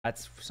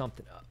That's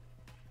something up.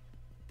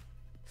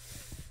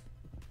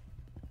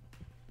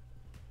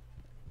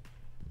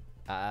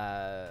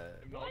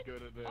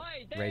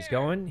 Ray's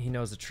going. He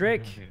knows the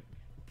trick.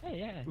 Hey,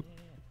 yeah.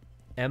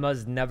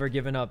 Emma's never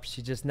given up.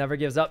 She just never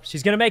gives up.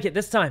 She's gonna make it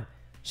this time.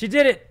 She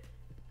did it.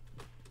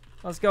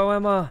 Let's go,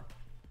 Emma.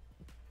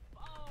 Oh,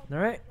 all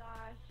right.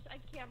 Gosh, I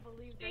can't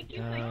believe this. Thank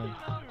you.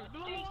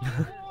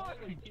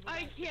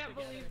 I can't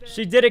believe this.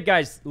 She did it,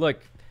 guys.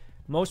 Look,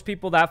 most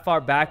people that far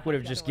back would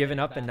have just given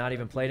up and not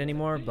even played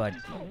anymore, but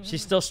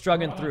she's still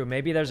struggling through.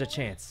 Maybe there's a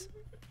chance.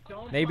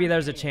 Maybe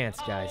there's a chance,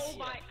 guys. Oh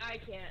my, I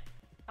can't.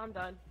 I'm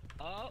done.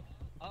 Oh,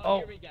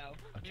 here we go.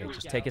 Okay,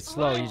 just take it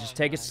slow. You just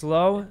take it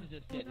slow.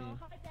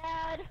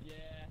 Hi, Dad.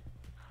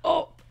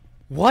 Oh,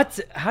 what?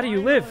 How do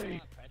you live?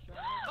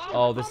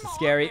 Oh, this is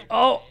scary.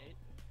 Oh.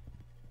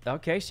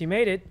 Okay, she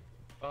made it.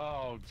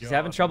 Oh, She's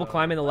having trouble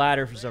climbing the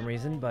ladder for some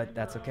reason, but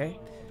that's okay.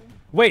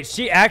 Wait,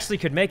 she actually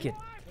could make it.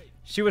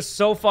 She was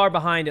so far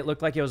behind, it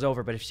looked like it was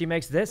over. But if she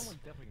makes this...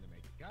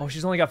 Oh,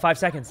 she's only got 5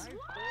 seconds.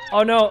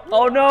 Oh, no.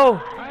 Oh,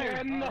 no.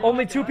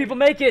 Only 2 people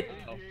make it.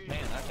 Oh, man,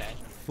 okay.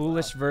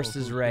 Foolish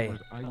versus Ray.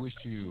 I wish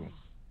you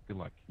good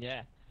luck.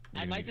 Yeah.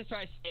 I might just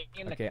try staying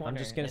in the corner. I'm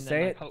just going to and say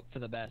then, it. Hope for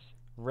the best.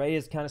 Ray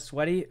is kind of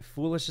sweaty.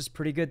 Foolish is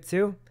pretty good,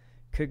 too.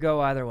 Could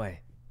go either way.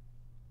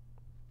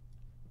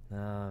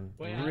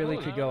 Really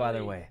could go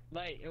either way.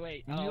 Wait.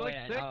 You like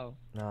sick? Oh,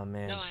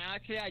 man. No,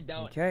 actually, I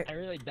don't. Okay. I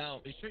really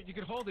don't. You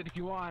can hold it if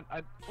you want.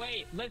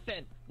 Wait,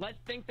 listen. Let's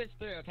think this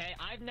through, okay?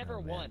 I've never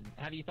won.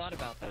 Have you thought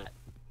about that?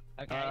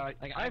 Okay.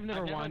 I've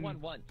never won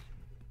once.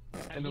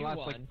 in the last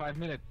like 5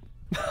 minutes.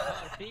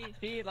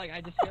 see, like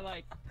I just feel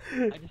like.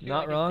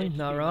 Not wrong,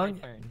 not wrong.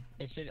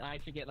 I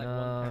should get like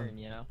one turn,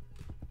 you know.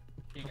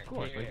 Of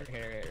course.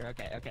 Here.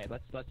 Okay.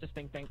 Let's just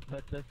think.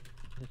 Let's just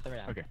throw it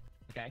out.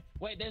 Okay.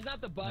 Wait, there's not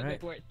the bug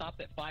where it stops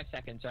at 5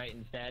 seconds, right?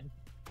 Instead.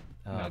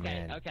 Oh, okay.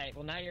 man. Okay.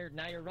 Well, now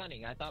you're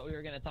running. I thought we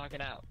were gonna talk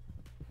it out.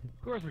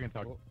 Of course we can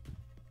talk.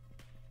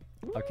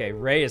 Okay,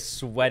 Ray is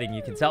sweating.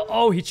 You can tell.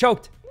 Oh, he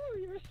choked.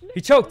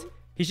 He choked.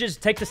 He should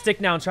just take the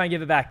stick now and try and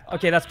give it back.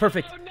 Okay, that's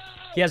perfect. Oh, no!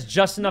 He has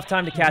just enough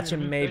time to catch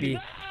him, maybe.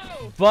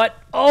 But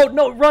oh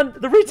no, run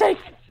the retake.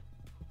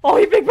 Oh,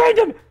 he big brained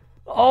him.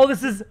 Oh,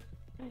 this is.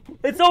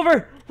 It's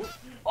over.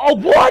 Oh,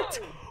 what?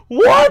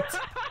 What?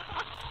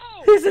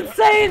 He's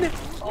insane!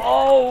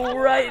 Oh,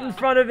 right in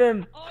front of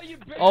him.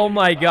 Oh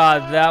my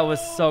god, that was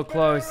so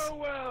close.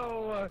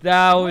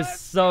 That was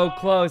so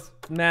close.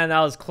 Man, that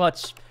was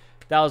clutch.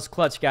 That was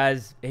clutch,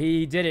 guys.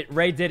 He did it.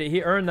 Ray did it.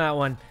 He earned that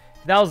one.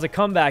 That was a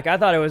comeback. I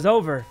thought it was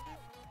over.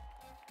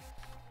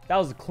 That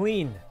was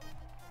clean.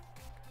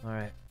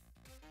 Alright.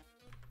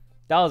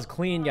 That was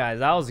clean, guys.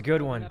 That was a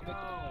good one.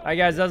 Alright,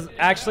 guys. That was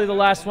actually the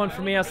last one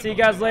for me. I'll see you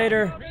guys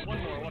later.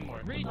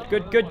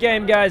 Good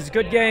game, guys.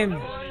 Good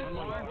game.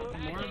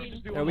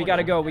 No, we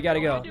gotta go.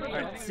 All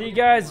right, see you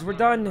guys. We're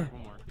done.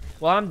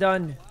 Well, I'm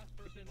done.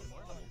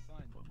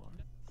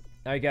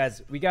 All right,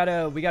 guys. We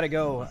gotta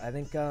go. I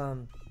think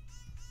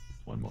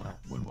One more.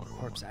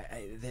 Corpse.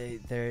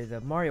 They're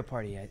the Mario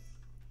Party. All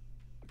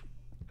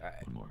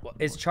right. One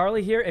Is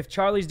Charlie here? If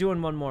Charlie's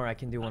doing one more, I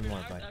can do one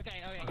more. But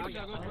Okay.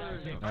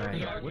 all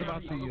right. What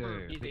about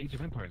the Age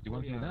of Empires? Do you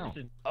want to do it now?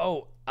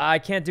 Oh, I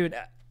can't do it.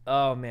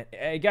 Oh man.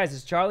 Hey guys,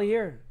 is Charlie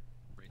here?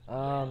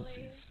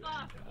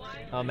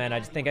 Oh man, I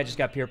just think I just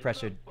got peer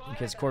pressured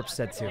because Corpse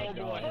said to.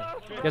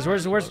 Guys,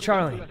 where's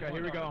Charlie? Okay,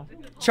 here we go.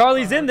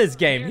 Charlie's in this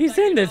game. He's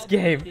in this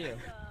game.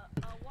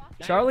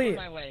 Charlie.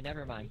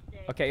 Never mind.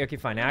 Okay,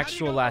 fine.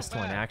 Actual last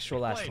one.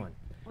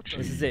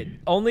 This is it.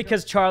 Only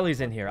because Charlie's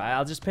in here.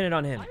 I'll just pin it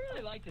on him. I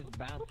really like this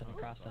bouncing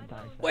across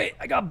sometimes. Wait,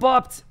 I got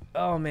bopped.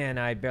 Oh man,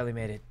 I barely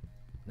made it.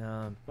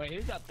 Wait,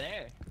 who's up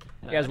there?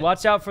 Guys,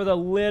 watch out for the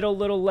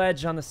little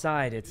ledge on the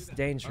side. It's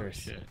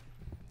dangerous.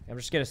 I'm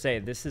just gonna say,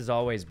 this is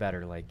always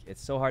better. Like,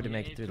 it's so hard to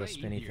make it through those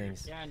spinny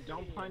things. Yeah, and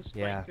don't punch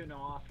Yeah. Sykkuno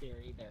off here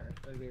either.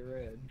 It would be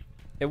rude.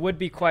 It would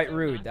be quite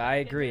rude. I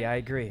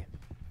agree.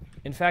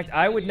 In fact,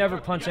 I would never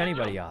punch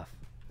anybody off.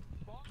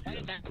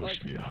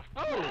 Push me off.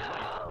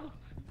 Oh!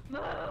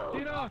 No!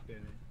 Get off!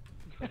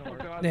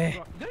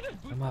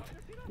 I'm up.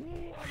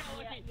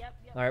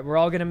 All right, we're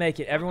all gonna make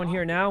it. Everyone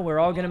here now, we're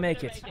all gonna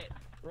make it.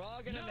 We're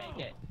all gonna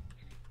make it.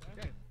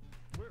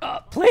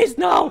 Please,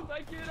 no!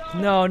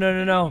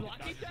 No.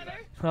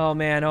 Oh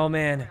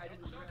man.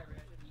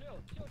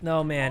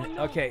 No, man.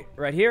 Okay,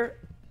 right here.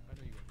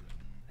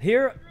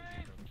 Here.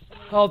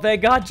 Oh,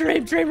 thank God.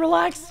 Dream,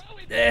 relax.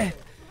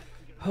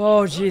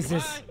 Oh,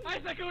 Jesus.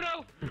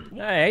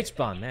 Hey,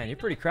 H-Bomb, man, you're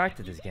pretty cracked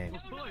at this game.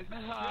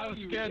 I was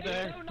scared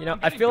there. You know,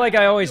 I feel like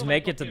I always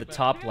make it to the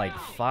top, like,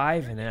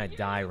 5, and then I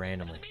die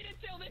randomly.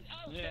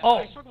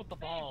 Oh!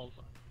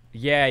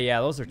 Yeah,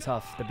 those are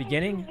tough. The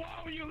beginning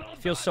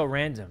feels so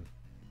random.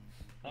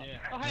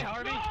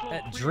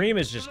 That Dream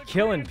is just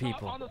killing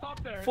people.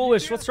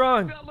 Foolish, what's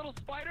wrong?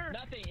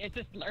 Nothing. It's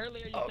just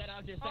earlier you said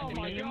I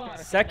was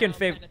just Second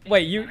favorite.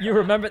 Wait, you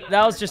remember?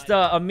 That was just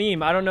a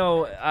meme. I don't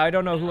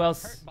know who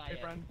else.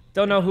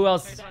 Don't know who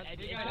else.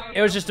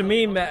 It was just a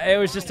meme. It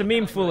was just a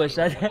meme. Foolish.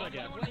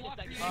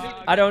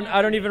 I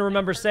I don't even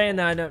remember saying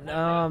that.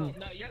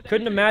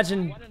 Couldn't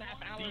imagine.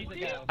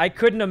 I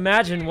couldn't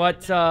imagine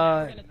what.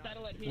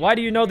 Why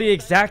do you know the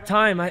exact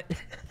time?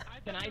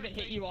 Can I even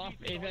hit you off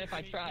even if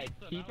I tried?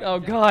 Oh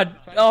God!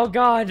 Oh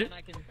God!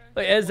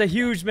 It's a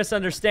huge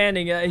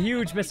misunderstanding. A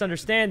huge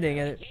misunderstanding.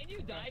 Can you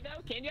die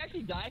though? Can you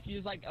actually die if you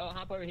just like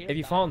hop over here? If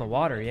you fall in the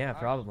water, yeah,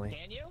 probably.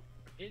 Can you?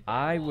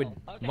 I would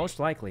most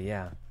likely,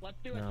 yeah. Let's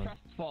do a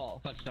trust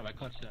fall.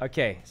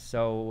 Okay,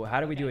 so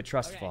how do we do a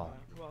trust fall?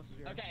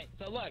 Okay,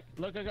 so look.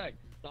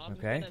 So I'm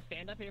just gonna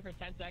stand up here for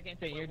 10 seconds,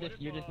 and you're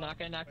just not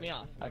gonna knock me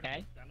off,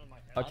 okay?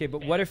 Okay,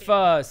 but what if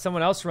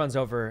someone else runs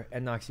over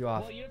and knocks you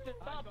off? Well, you have to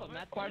stop them.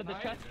 That's part of the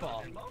trust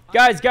fall.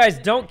 Guys,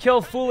 don't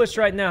kill Foolish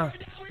right now.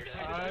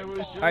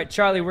 All right,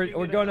 Charlie,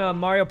 we're going to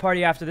Mario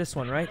Party after this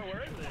one, right?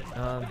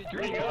 All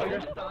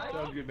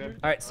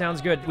right,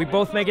 sounds good. We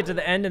both make it to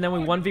the end, and then we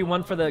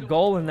 1v1 for the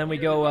goal, and then we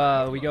go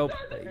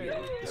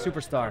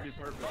superstar.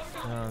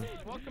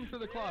 Welcome to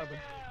the club.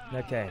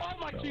 Okay. Oh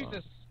my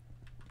Jesus.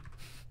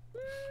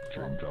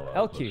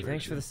 LQ,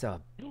 thanks for the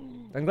sub.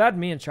 I'm glad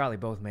me and Charlie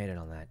both made it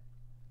on that.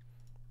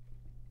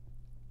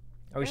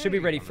 Oh, we should be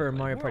ready for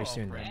Mario Party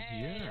soon, then.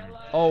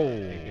 Oh.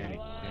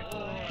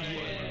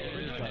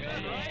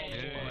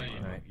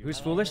 Alright, who's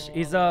Foolish?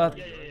 He's, I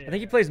think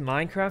he plays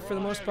Minecraft for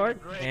the most part,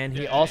 and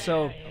he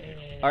also,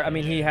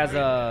 he has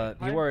a,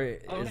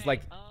 his,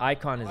 like,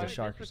 icon is a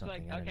shark or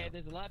something. Okay,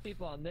 there's a lot of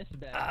people on this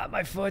bed. Ah,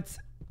 my foot.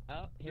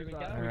 Oh, here we go.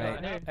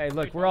 Alright. Hey,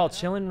 look, we're all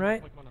chilling,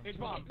 right?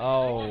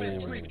 Oh,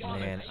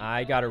 man.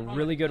 I got a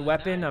really good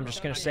weapon. I'm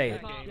just gonna say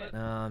it.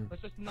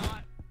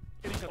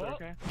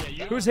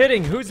 Who's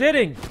hitting? Who's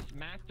hitting?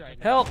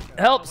 Help!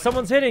 Help!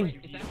 Someone's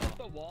hitting! Is that just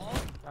the wall?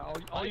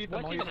 I'll eat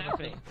them.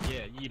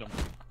 Yeah, eat them.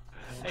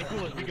 Hey,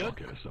 Foolish, we good?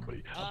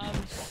 Somebody.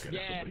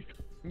 Yeah.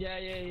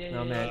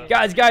 Oh, man.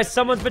 Guys,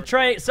 someone's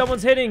betraying.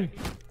 Someone's hitting.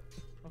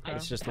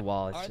 It's just the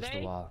wall. It's just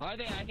the wall. Are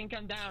they? I can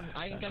come down.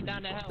 I can come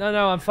down to help.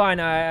 No, I'm fine.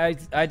 I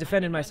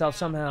defended myself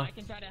somehow. I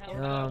can try to help.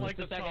 I don't like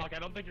the talk. I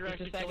don't think you're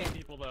actually killing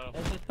people, though.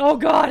 Oh,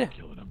 God!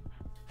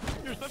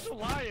 You're such a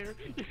liar.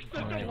 You're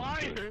such a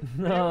liar.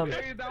 No.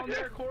 Down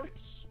there,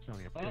 corpse.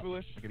 Wait,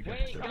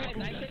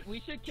 guys, we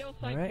should kill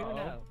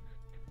Sykkuno.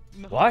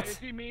 What?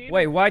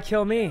 Wait, why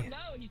kill me? No,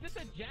 he's just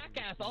a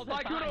jackass all the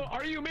time. Sykkuno,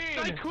 are you mean?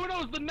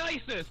 Sykkuno's the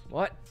nicest.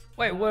 What?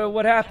 Wait,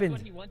 what happened?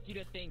 That's what he wants you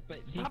to think, but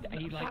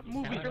Stop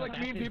moving. I feel like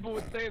mean people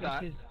would say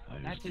that.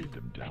 That's his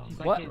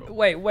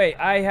What? Wait,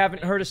 I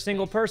haven't heard a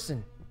single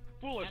person.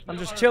 I'm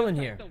just chilling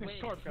here.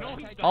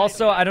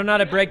 Also, I don't know how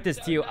to break this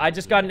to you. I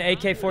just got an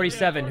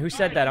AK-47. Who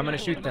said that? I'm gonna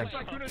shoot them.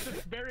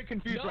 Very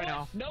confused right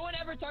now. No one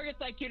ever targets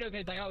Sykkuno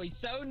because like, oh, he's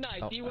so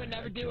nice. He would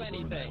never do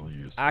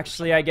anything.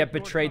 Actually, I get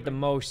betrayed the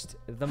most.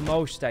 The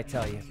most, I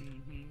tell you.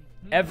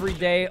 Every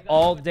day,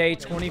 all day,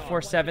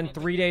 24/7,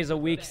 3 days a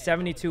week,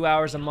 72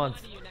 hours a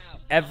month.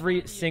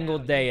 Every single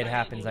day it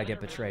happens, I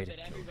get betrayed.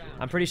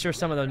 I'm pretty sure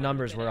some of the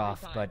numbers were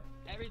off, but...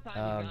 Every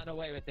time he's gone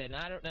away with it, and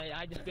I don't know,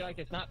 I just feel like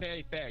it's not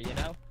very fair, you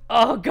know?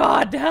 Oh,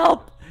 God,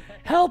 help!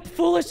 Help!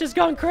 Foolish has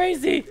gone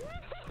crazy!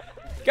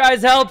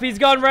 Guys, help! He's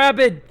gone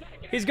rabid!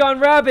 He's gone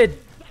rabid!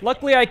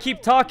 Luckily, I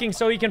keep talking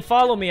so he can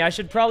follow me. I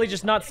should probably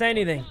just not say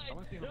anything.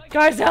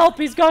 Guys, help!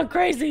 He's gone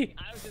crazy!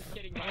 I was just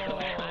kidding.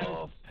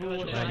 Oh,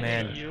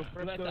 man.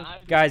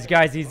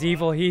 Guys, he's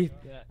evil. He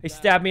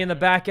stabbed me in the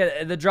back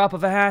at the drop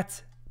of a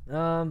hat.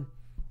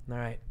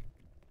 Alright.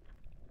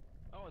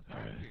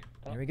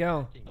 Here we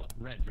go.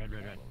 Red.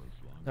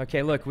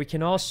 Okay, look, we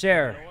can all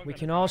share. We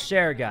can all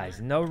share, guys.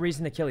 No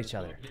reason to kill each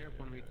other.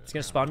 It's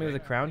gonna spawn me with a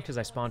crown because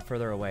I spawned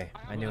further away.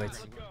 I knew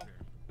it.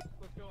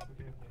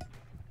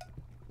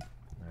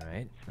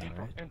 Alright.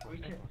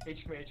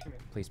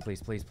 Please,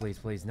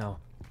 no.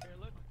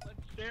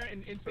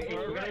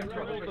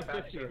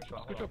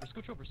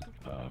 Scooch over.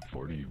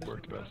 40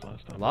 worked best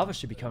last time. Lava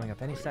should be coming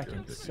up any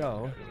second,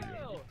 so...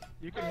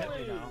 You can hit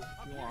me now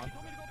if you want.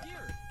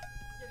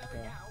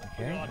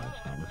 Okay.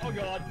 Oh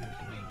God.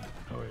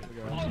 Oh wait.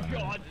 Oh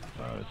God.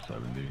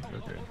 70.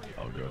 Okay.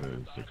 I'll go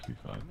to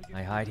 65.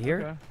 I hide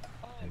here,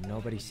 and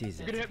nobody sees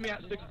You can it. hit me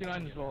at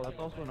 69 as well. That's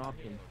also an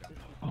option.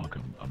 I'll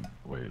come.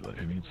 Wait.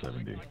 Let me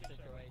 70.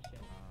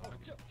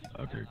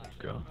 Okay.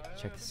 Go.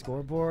 Check the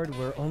scoreboard.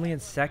 We're only in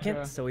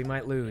second, so we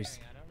might lose.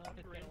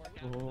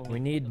 We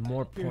need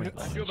more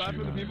points. I feel bad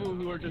for the people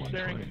who are just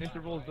sharing in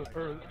intervals of,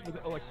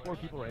 with like 4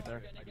 people right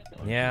there.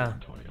 Yeah.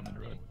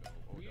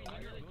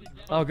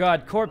 Oh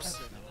God, corpse.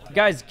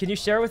 Guys, can you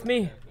share with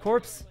me?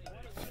 Corpse?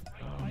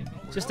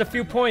 Just a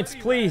few points,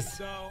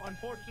 please.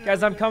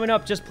 Guys, I'm coming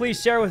up. Just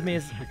please share with me.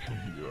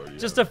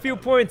 Just a few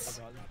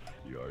points.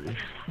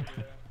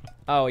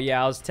 Oh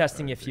yeah, I was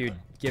testing if you'd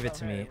give it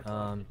to me.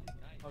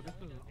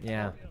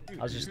 Yeah,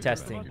 I was just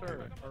testing.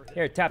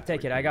 Here,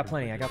 take it. I got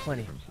plenty.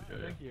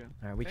 Thank you.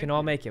 Alright, we can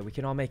all make it.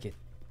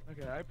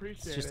 Okay, I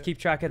appreciate it. just keep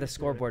track of the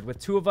scoreboard. With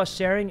 2 of us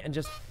sharing and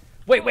just...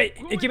 Wait,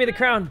 give me the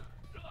crown.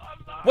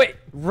 Wait,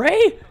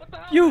 Ray?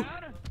 You...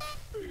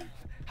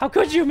 How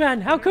could you,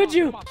 man? How could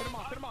you?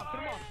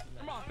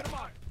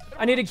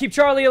 I need to keep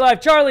Charlie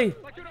alive. Charlie,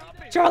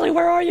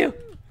 where are you?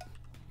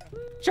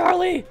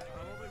 Charlie!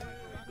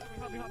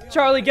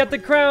 Charlie, get the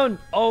crown.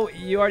 Oh,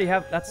 you already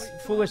have. That's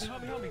foolish.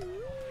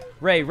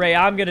 Ray,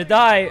 I'm gonna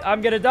die.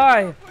 I'm gonna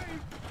die.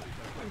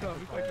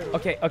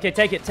 Okay,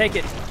 take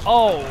it.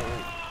 Oh.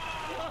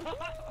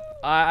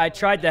 I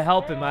tried to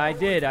help him. I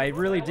did. I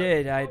really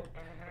did.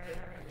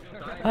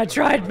 I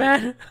tried,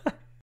 man.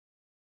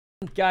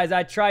 Guys,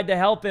 I tried to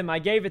help him. I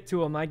gave it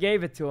to him. I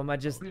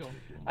just.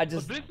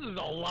 This is a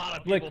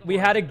lot of Look, we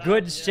had a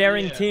good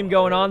sharing team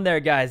going on there,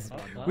 guys.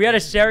 We had a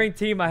sharing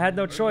team. I had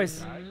no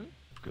choice.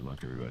 Good luck,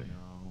 everybody.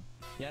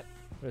 Yep.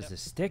 What is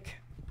this, stick?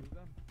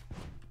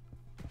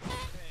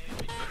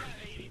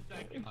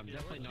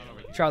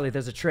 Charlie,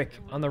 there's a trick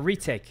on the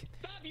retake.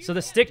 So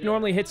the stick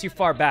normally hits you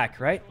far back,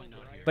 right?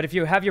 But if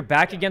you have your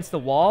back against the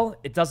wall,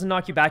 it doesn't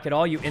knock you back at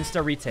all. You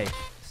insta retake.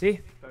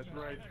 See?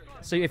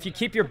 So if you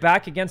keep your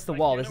back against the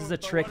wall, this is a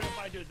trick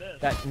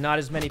that not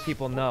as many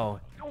people know.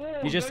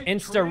 You just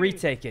insta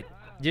retake it.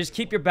 You just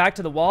keep your back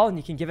to the wall and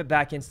you can give it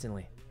back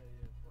instantly.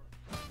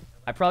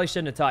 I probably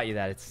shouldn't have taught you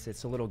that.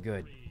 It's a little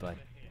good, but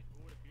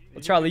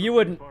well, Charlie, you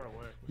wouldn't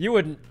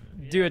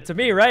do it to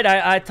me, right?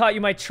 I taught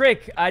you my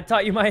trick. I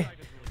taught you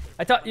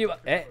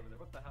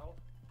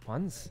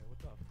ones.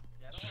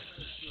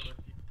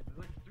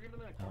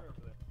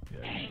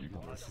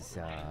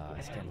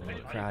 It's getting a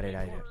little crowded.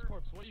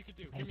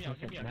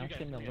 It's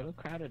getting a little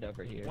crowded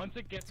over here.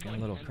 It's getting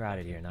a little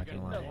crowded here, not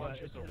gonna lie.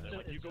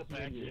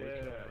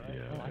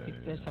 I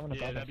think there's someone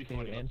above us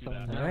too, and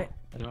someone down. Alright,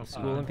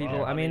 schooling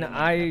people. I mean,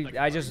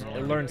 I just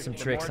learned some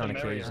tricks on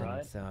occasion,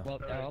 so. Well,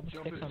 are all the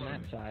sticks on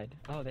that side?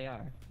 Oh, they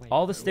are. Wait.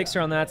 All the sticks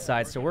are on that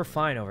side, so we're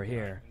fine over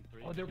here.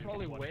 Oh, they're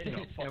probably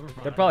waiting.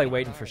 They're probably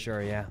waiting for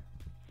sure, yeah.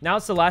 Now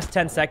it's the last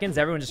 10 seconds,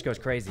 everyone just goes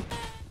crazy.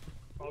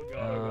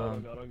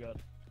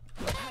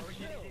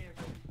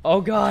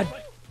 Oh god.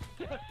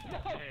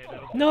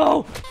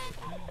 No!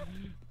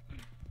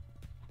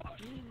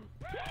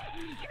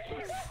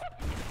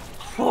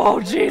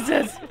 Oh,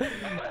 Jesus!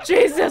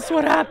 Jesus,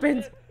 what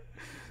happened?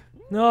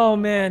 Oh,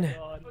 man.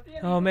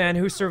 Oh, man,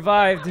 who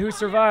survived? Who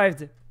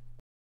survived?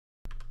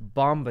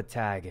 Bomba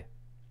tag.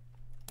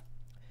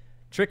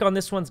 Trick on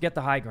this one's get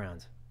the high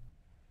ground.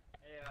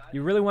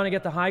 You really want to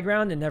get the high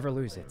ground and never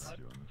lose it.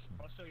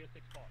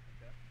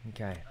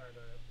 Okay.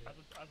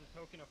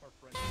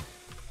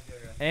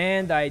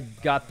 And I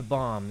got the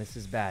bomb. This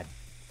is bad.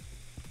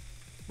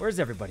 Where's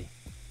everybody?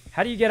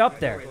 How do you get up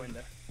there?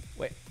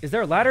 Wait, is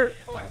there a ladder?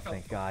 Oh,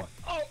 thank God.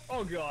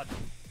 Oh god.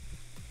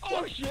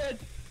 Oh shit!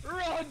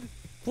 Run!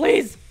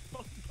 Please!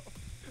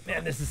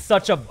 Man, this is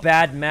such a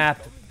bad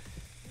map.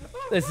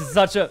 This is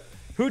such a...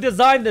 Who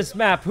designed this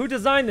map? Who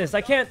designed this? I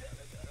can't...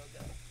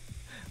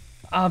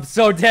 I'm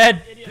so dead.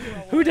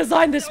 Who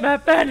designed this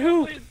map, man?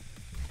 Who?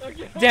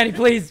 Danny,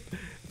 please.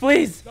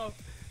 Please.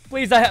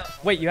 Please,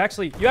 Wait, you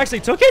actually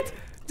took it?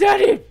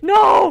 Danny,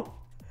 no!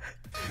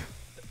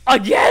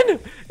 Again?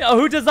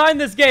 Who designed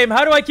this game?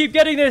 How do I keep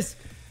getting this?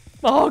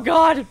 Oh,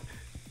 God.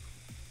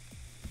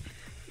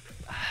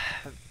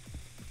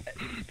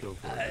 Go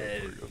for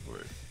it.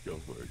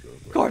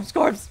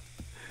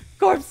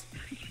 Corpse.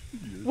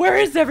 Where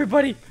is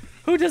everybody?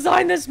 Who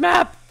designed this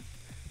map?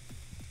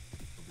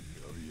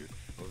 Over here.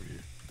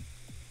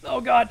 Oh,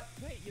 God.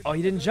 Oh,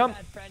 he didn't jump.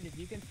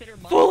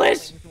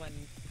 Foolish.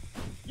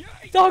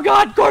 Oh,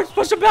 God. Corpse,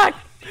 push him back.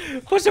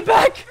 Push him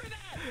back.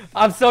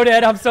 I'm so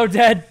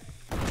dead.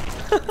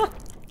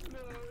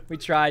 We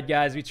tried,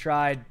 guys. We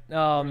tried.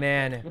 Oh,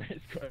 man.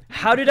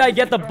 How did I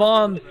get the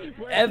bomb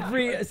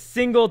every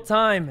single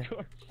time?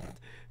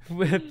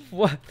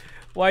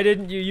 Why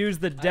didn't you use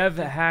the dev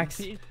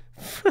hacks?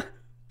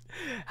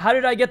 How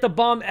did I get the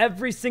bomb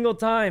every single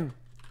time?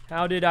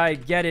 How did I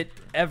get it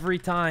every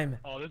time?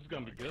 Oh, this is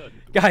gonna be good.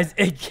 Guys,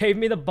 it gave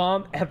me the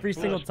bomb every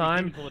single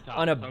time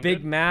on a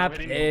big map.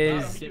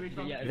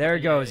 There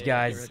it goes,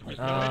 guys.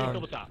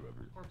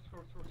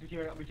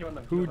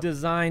 Who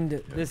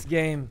designed this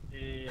game?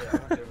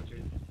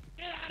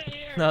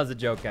 That was a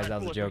joke, guys.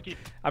 That was a joke.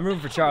 I'm rooting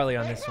for Charlie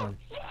on this one.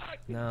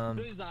 All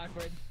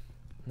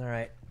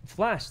right,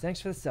 Flash.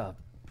 Thanks for the sub.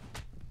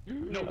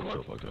 No,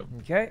 So fucked up.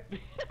 Okay.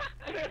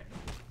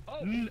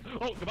 Oh,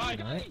 goodbye.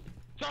 All right.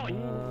 Charlie.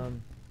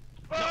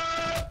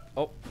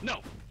 Oh. No.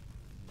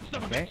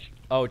 Stop Okay.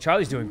 Oh,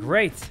 Charlie's doing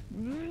great.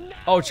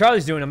 Oh,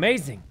 Charlie's doing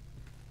amazing.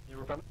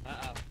 All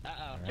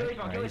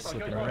right, he's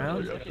slipping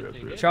around.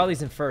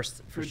 Charlie's in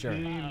first for sure.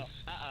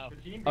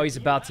 Oh, he's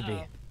about to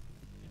be.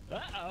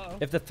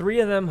 If the three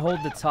of them hold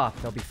the top,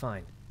 they'll be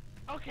fine.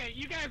 Okay,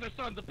 you guys are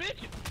sons of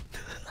bitches.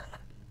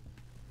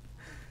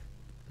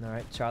 All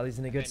right, Charlie's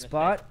in a good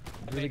spot.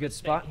 Really good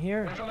spot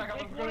here.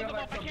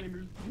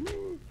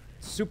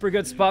 Super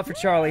good spot for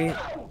Charlie.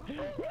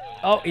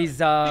 Oh, he's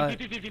not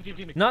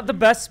the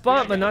best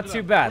spot, but not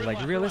too bad.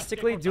 Like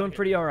realistically, doing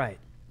pretty all right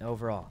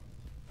overall.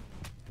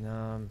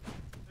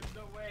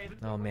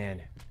 Oh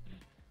man.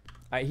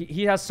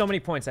 He has so many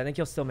points. I think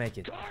he'll still make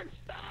it.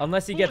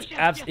 Unless he gets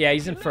yeah,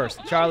 he's in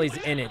first. Charlie's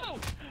in it.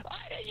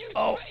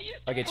 Oh.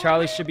 Okay,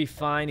 Charlie should be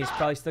fine. He's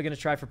probably still gonna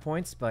try for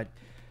points, but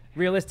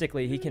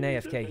realistically, he can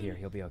AFK here.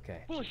 He'll be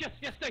okay.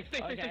 Yes, stay.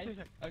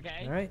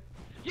 Okay. All right.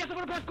 Yes, I'm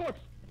gonna pass corpse.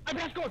 I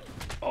passed corpse.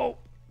 Oh.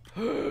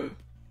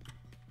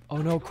 Oh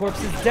no,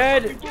 Corpse is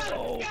dead.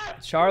 Oh,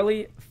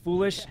 Charlie,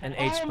 Foolish, and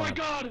Oh H-Bomb. my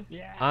god!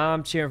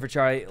 I'm cheering for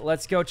Charlie.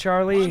 Let's go,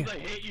 Charlie. I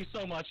hate you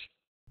so much.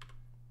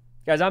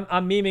 Guys, I'm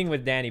memeing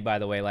with Danny, by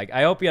the way. Like,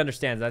 I hope he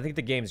understands. I think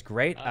the game's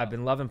great. I've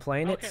been loving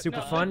playing it. Okay, Super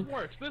no, fun. this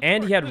works, this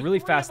And he works. had There's really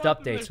 3 fast of us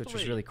and updates, there's which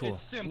was 3. really cool.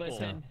 It's simple.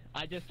 Listen,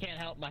 I just can't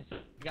help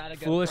myself. Gotta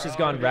go Foolish has first.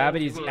 gone Okay,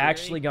 rabid. He's we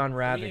actually gone We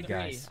rabid, agree.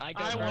 guys. I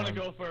want to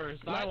go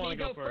first. I Let want me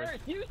to go first.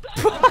 You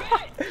son of a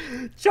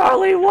bitch!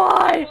 Charlie,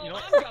 why? You know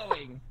I'm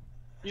going.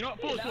 You know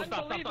what? Foolish, It's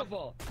stop.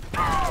 unbelievable.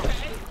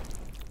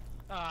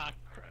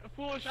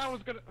 Foolish, I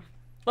was gonna...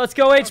 Let's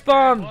go,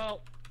 H-Bomb.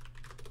 Well,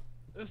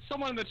 there's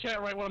someone in the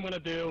chat write what I'm gonna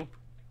do.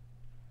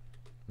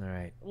 All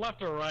right.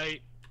 Left or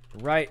right?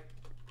 Right.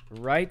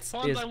 Right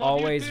Puns, is I love you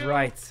always too.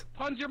 right.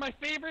 Puns, you're my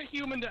favorite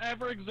human to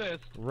ever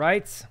exist.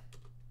 Right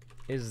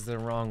is the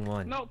wrong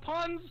one. No,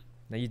 Puns,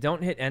 Now, you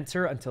don't hit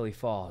enter until he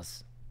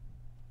falls.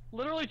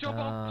 literally jump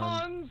off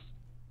Puns.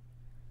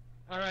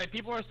 Alright,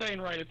 people are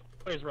saying right. It's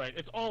always right.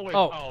 It's always...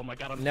 Oh, my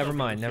god, I'm never so good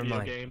mind, at this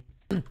never video mind.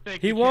 Game.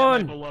 Thank He you, won!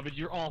 Chat, my beloved.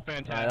 You're all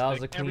fantastic. Alright, that was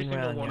a Every clean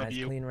single round, one guys. of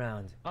you. Clean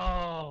round.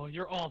 Oh,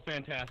 you're all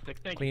fantastic.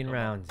 Thank Clean you.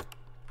 round.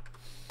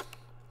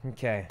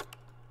 Okay.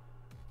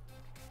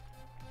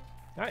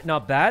 Alright,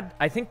 not bad.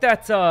 I think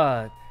that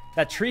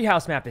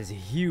treehouse map is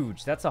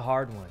huge. That's a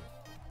hard one,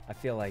 I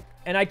feel like.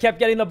 And I kept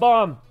getting the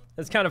bomb.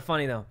 That's kind of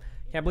funny, though.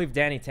 Can't believe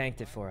Danny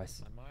tanked it for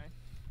us.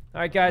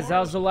 Alright, guys, that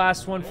was the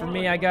last one for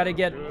me. I gotta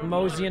get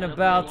moseying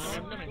about.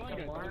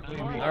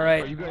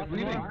 Alright. You guys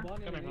leaving?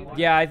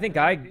 Yeah, I think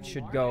I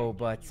should go,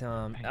 but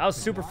that was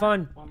super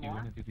fun.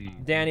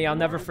 Danny, I'll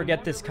never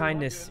forget this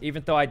kindness,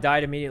 even though I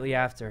died immediately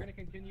after.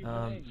 See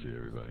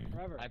everybody.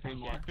 I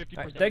appreciate it.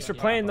 Alright, thanks for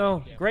playing,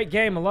 though. Great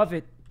game. I love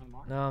it.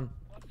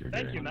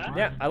 Thank you, Matt.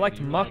 Yeah, I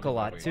liked Muck a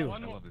lot, too. I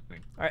love this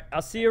thing. Alright,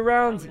 I'll see you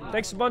around.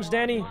 Thanks a bunch,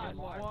 Danny.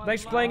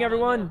 Thanks for playing,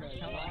 everyone.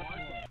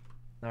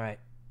 Alright.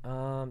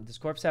 Does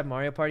Corpse have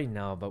Mario Party?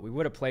 No, but we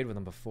would have played with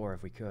him before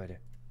if we could.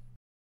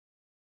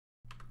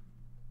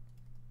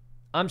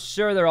 I'm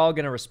sure they're all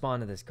going to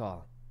respond to this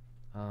call.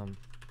 I'm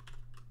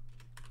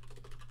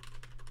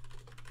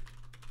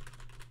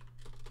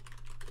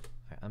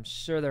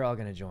sure they're all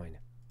going to join.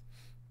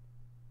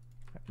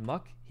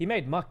 Muck? He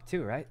made Muck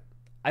too, right?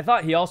 I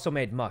thought he also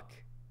made Muck.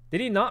 Did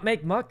he not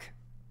make Muck?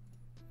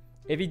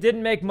 If he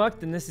didn't make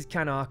Muck, then this is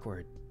kind of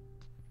awkward.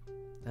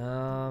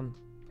 Alright,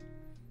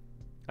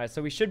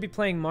 so we should be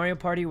playing Mario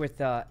Party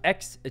with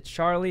X,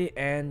 Charlie,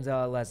 and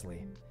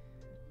Leslie.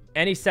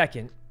 Any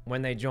second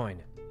when they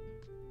join.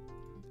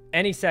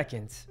 Any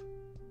second.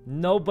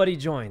 Nobody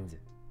joined.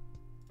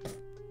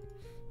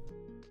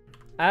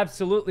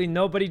 Absolutely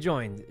nobody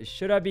joined.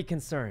 Should I be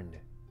concerned?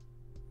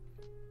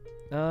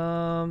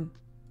 Alright,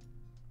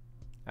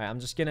 I'm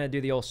just gonna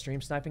do the old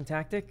stream sniping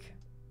tactic.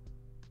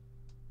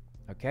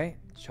 Okay,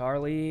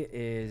 Charlie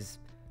is,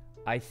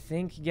 I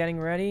think, getting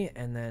ready,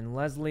 and then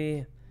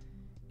Leslie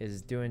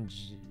is doing,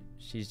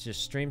 she's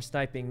just stream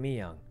sniping me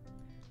young.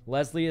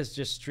 Leslie is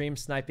just stream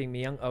sniping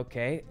me young.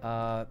 Okay,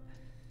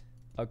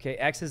 okay,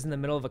 X is in the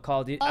middle of a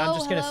call. I'm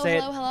just gonna say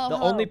it. The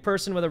only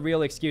person with a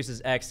real excuse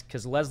is X,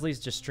 because Leslie's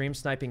just stream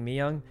sniping me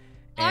young.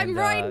 And, I'm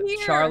right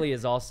here. Charlie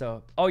is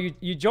also. Oh,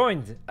 you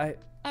joined.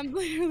 I'm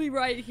literally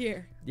right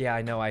here. Yeah,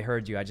 I know. I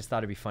heard you. I just thought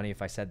it'd be funny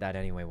if I said that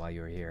anyway while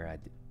you were here.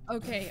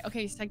 Okay,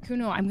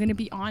 Sykkuno, I'm gonna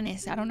be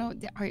honest. I don't know,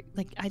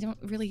 I don't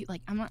really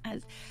I don't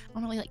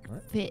really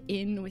What? fit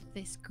in with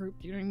this group.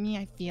 You know what I mean?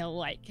 I feel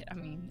like, I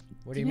mean.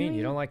 What do you mean?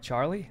 You don't like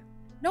Charlie?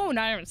 No, I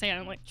don't say I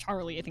don't like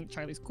Charlie. I think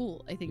Charlie's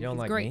cool. I think You don't he's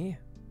like great. me?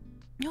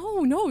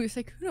 No,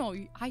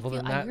 Sykkuno. Well,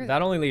 then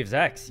that only leaves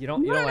X. You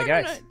don't like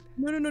X.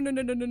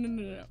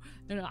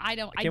 No. I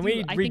don't. Can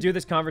we redo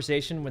this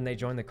conversation when they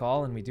join the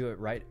call, and we do it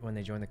right when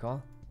they join the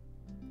call?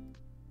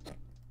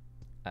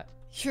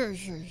 Sure.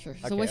 So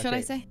Okay, what should I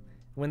okay. say?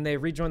 When they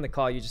rejoin the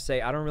call, you just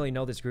say, I don't really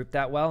know this group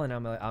that well, and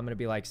I'm gonna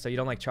be like, so you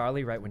don't like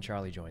Charlie, right when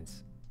Charlie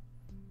joins.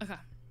 Okay.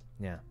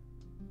 Yeah.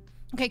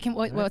 Okay,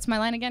 what's my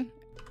line again?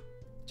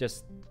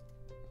 Just,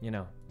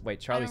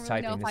 wait, Charlie's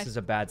really know typing. if This is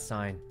a bad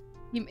sign.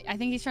 I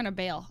think he's trying to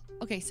bail.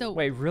 Okay, so.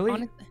 Wait,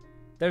 really?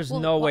 There's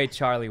no way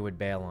Charlie would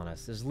bail on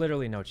us. There's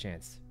literally no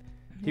chance.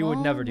 He would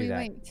never do that.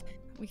 Wait.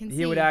 We can see.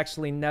 He would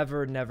actually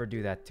never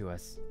do that to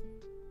us.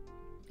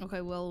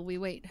 Okay, well, we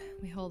wait.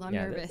 We hold on.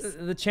 Yeah, Nervous.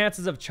 the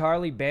chances of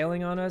Charlie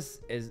bailing on us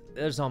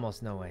there's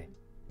almost no way.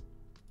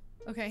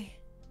 Okay,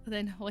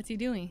 then what's he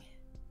doing?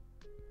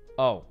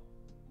 Oh.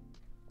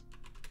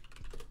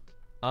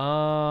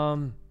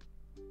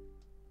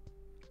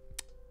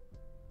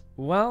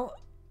 Well,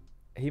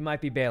 he might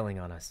be bailing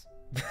on us.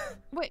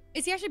 Wait,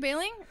 is he actually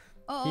bailing?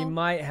 Oh. He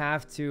might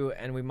have to,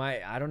 and we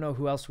might. I don't know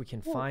who else we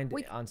can find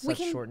on such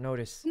short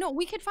notice. No,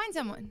 we could find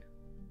someone.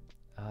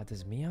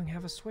 Does Miyoung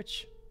have a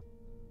Switch?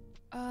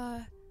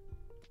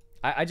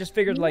 I just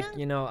figured,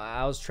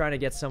 I was trying to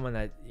get someone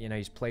that,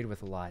 he's played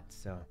with a lot,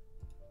 so.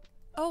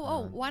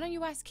 Why don't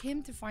you ask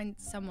him to find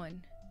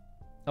someone?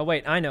 Oh,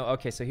 wait, I know.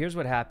 Okay, so here's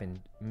what happened.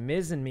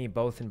 Miz and me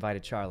both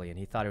invited Charlie, and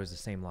he thought it was the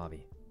same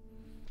lobby.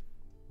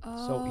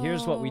 So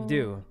here's what we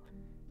do.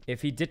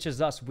 If he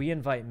ditches us, we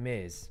invite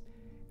Miz.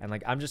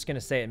 And, I'm just going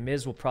to say it,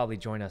 Miz will probably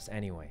join us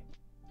anyway.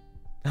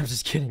 I'm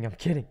just kidding. I'm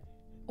kidding.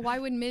 Why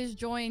would Miz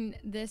join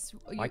this?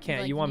 I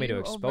can't. Like, you want me to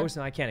over- expose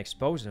him? I can't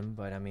expose him,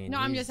 but I mean. No,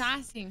 I'm he's- just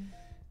asking.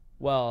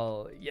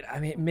 Well, yeah, I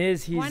mean,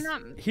 Miz, Why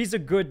not? he's a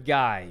good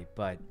guy,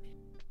 but.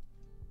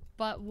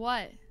 But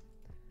what?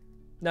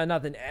 No,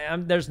 nothing.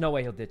 There's no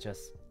way he'll ditch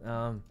us.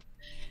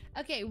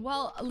 Okay,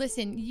 well,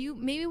 listen.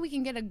 Maybe we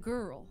can get a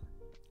girl.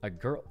 A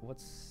girl?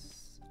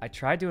 I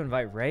tried to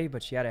invite Ray,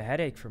 but she had a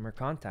headache from her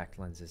contact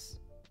lenses.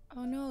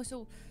 Oh no.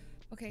 So,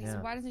 okay. So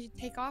Yeah. why doesn't she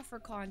take off her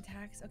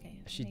contacts? Okay.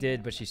 She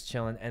did, but she's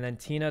chilling. And then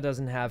Tina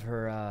doesn't have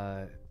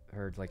her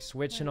like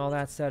switch and all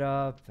that set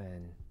up.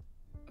 And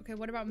Okay.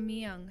 What about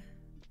Myung?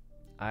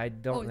 I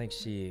don't Oh, think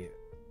she.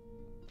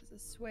 It's a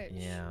switch.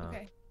 Yeah.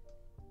 Okay.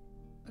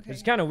 Okay.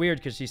 It's kind of weird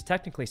because she's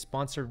technically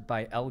sponsored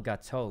by El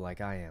Gato,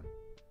 like I am.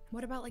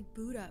 What about like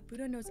Buddha?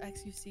 Buddha knows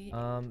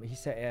XUC. He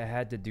said I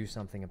had to do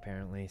something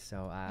apparently,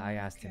 so I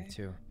asked him okay.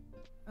 to.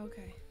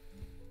 Okay.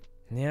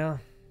 Yeah.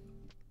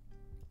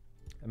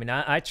 I mean,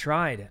 I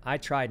tried,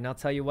 and I'll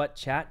tell you what,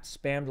 chat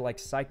spammed like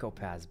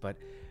psychopaths, but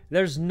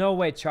there's no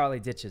way Charlie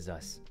ditches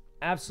us.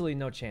 Absolutely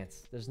no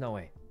chance. There's no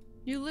way.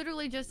 You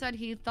literally just said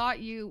he thought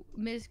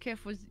Ms.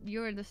 Kiff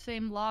you're in the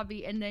same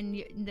lobby, and then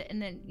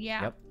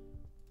yeah.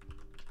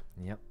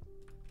 Yep.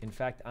 In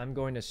fact, I'm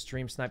going to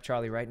stream snipe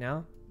Charlie right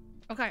now.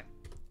 Okay.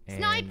 and-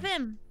 Snipe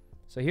him.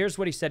 So here's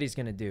what he said he's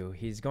gonna do.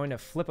 He's going to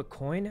flip a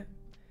coin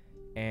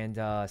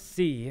and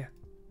see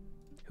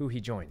who he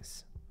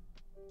joins.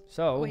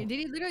 So Wait, did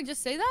he literally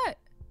just say that?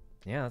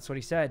 yeah, that's what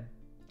he said.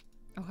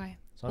 Okay.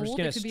 So I'm just Bold,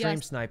 gonna it could be stream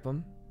us. snipe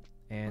him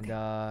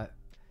and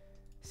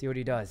see what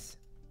he does.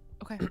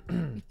 Okay.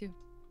 Me too.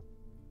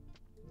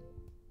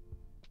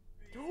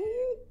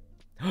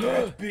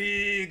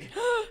 Big.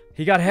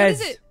 He got heads.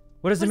 What is it?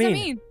 What does What it does that mean?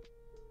 mean?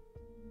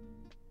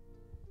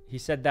 He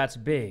said that's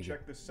big.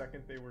 Check the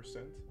second they were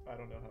sent. I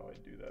don't know how I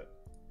do that.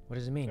 What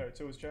does it mean? Alright,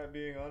 so was chat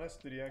being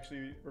honest? Did he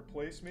actually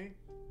replace me?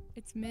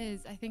 It's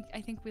Miz. I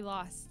think we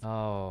lost.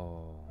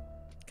 Oh.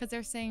 Cause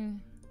they're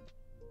saying.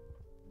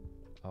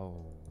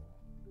 Oh.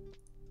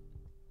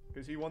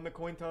 Because he won the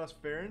coin toss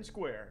fair and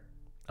square.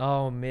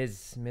 Oh,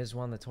 Miz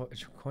won the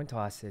coin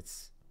toss.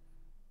 It's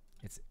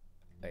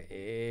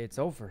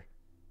over.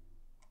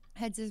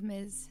 Heads is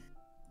Miz.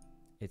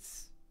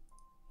 It's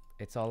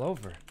all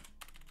over.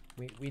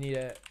 We need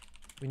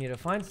to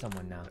find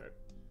someone now. Alright,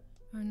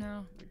 Oh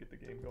no. we get the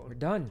game We're going.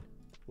 done.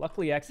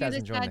 Luckily, X Yeah,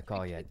 hasn't this joined the bad call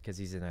picture. yet because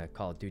he's in a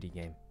Call of Duty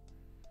game,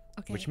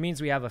 Okay. which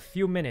means we have a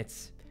few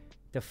minutes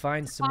to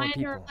find some more Find a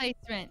people.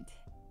 replacement.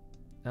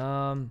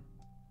 Um.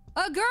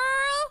 A girl.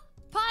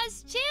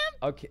 Pause, champ.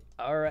 Okay.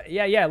 All right.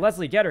 Yeah.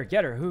 Leslie, get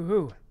her.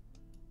 Who?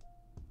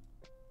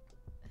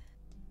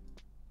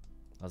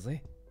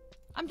 Leslie,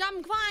 I'm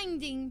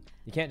finding.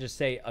 you can't just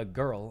say a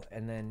girl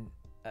and then.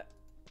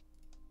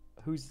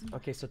 Who's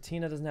okay? So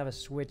Tina doesn't have a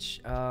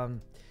switch. Hello?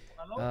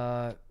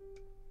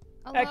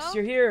 X,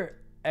 you're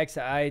here. X,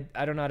 I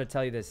don't know how to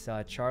tell you this.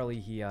 Charlie,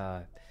 he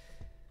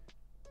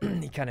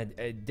he kind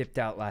of dipped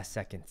out last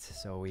second,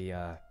 so we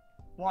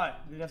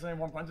What? Did you have something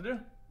more fun to do?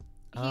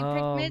 He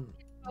picked Miz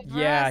over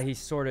yeah, us. he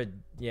sort of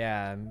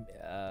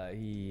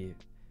he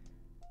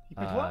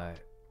picked what?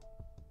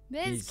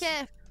 Miz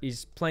Kiff.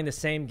 he's playing the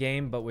same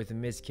game but with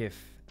Mizkif.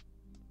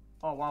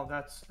 Oh wow,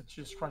 that's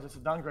Jesus Christ, it's a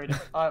downgrade.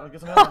 Alright, we'll get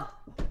some other one.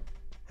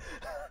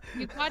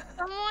 You got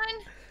someone?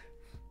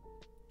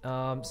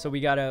 So we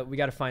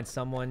gotta find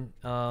someone.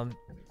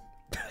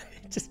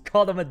 He just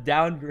called him a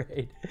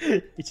downgrade.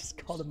 He just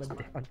called him a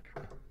downgrade.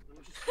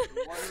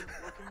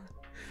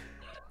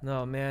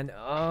 No, man.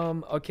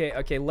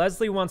 Okay.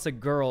 Leslie wants a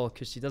girl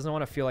because she doesn't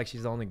want to feel like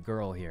she's the only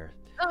girl here.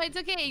 Oh, it's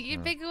okay. You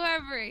can pick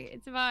whoever.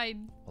 It's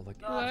fine. Oh, look.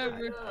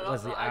 Whoever.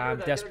 Leslie, I'm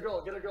Get a desperate.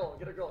 girl, get a girl.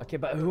 Okay,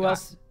 but who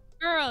else?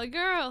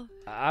 Girl.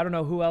 I don't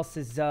know who else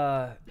is.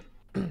 Emma,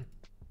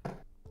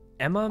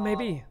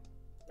 maybe.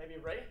 Maybe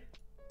Ray?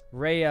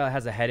 Ray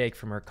has a headache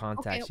from her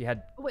contacts. Okay, She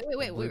had. Wait.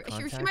 blue She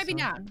contacts might be on?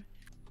 down.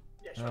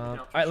 Yeah, sure.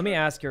 All right, let me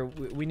ask her.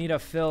 We need a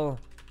fill,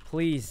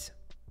 please.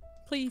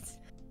 Please.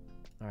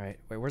 All right.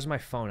 Wait, where's my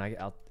phone?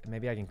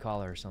 Maybe I can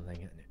call her or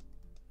something.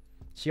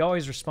 She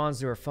always responds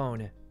to her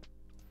phone.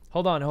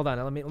 Hold on.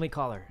 Let me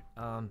call her.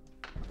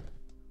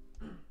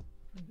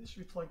 This should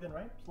be plugged in,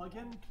 right? Plug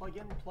in. All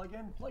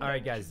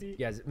right, guys.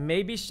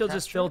 Maybe she'll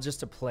just fill just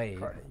to play.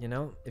 You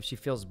know, if she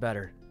feels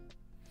better.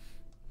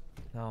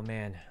 Oh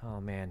man,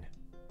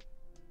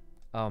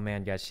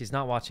 guys. She's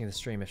not watching the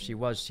stream. If she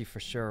was, she for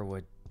sure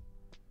would.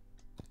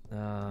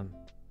 All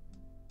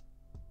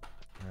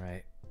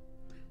right.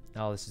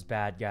 Oh, this is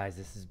bad, guys.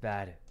 This is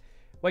bad.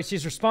 Wait,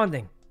 she's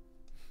responding.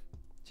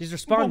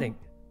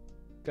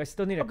 Do I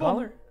still need to call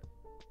her?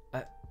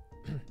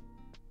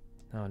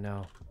 Oh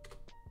no.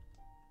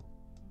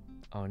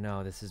 Oh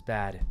no, this is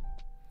bad.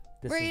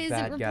 This Ray is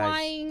bad, isn't guys.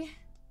 replying.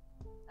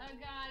 Oh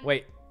god.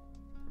 Wait,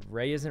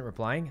 Ray isn't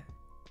replying?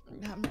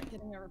 I'm not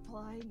getting a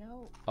reply.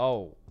 No.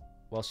 Oh,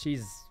 well,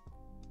 she's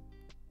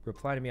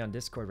replying to me on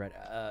Discord, right?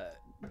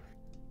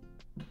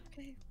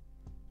 Okay.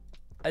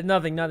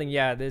 Nothing.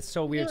 Yeah, it's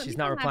so weird. No, She's you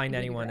not don't have replying to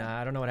to do anyone. that.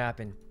 I don't know what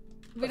happened.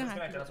 We don't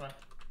have to. That's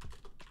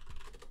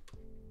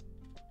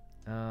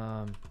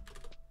fine.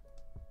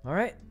 All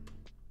right.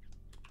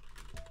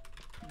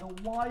 The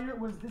wire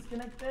was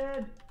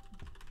disconnected.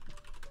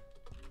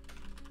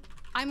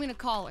 I'm gonna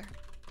call her.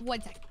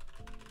 1 second.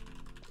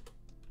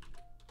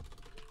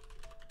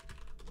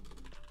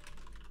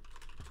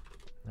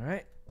 All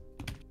right.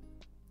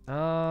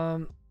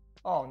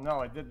 Oh no,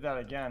 I did that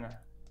again.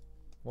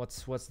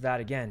 What's that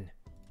again?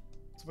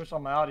 Switch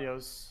on my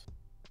audios.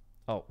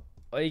 Oh,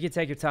 well, you can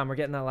take your time. We're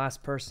getting that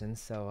last person,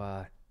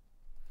 so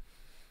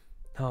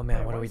oh man,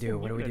 Wait, what do why we is it do?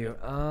 What do we do?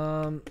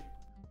 muted?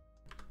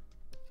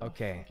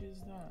 Okay. What the fuck is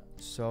that?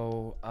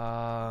 So,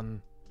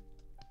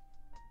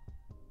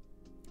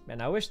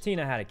 man, I wish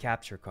Tina had a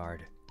capture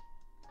card.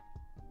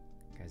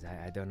 Because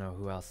I don't know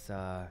who else,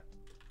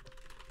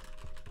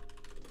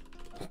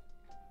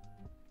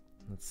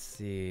 let's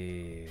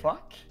see.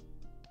 Fuck.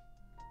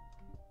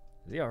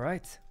 Is he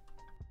alright?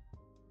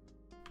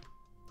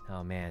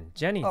 Oh, man.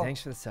 Jenny, Oh.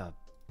 thanks for the sub.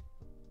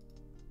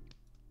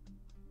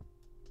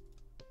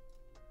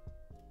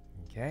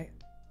 Okay.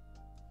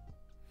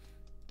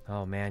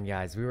 Oh, man,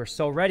 guys. We were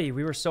so ready.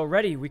 We were so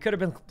ready. We could have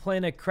been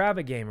playing a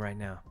crabba game right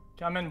now.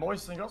 Come in,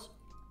 boys, singles.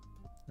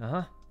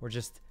 Uh-huh. We're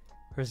just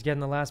getting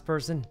the last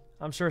person.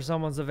 I'm sure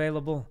someone's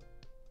available.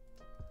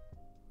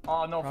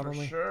 Oh no,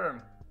 Probably. for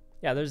sure.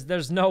 Yeah,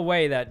 there's no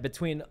way that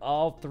between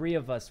all three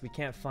of us we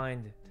can't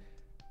find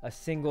a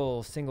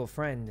single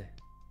friend.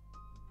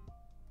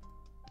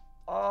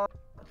 Tell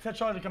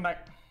Charlie to come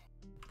back.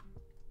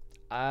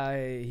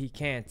 He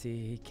can't.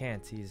 He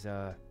can't. He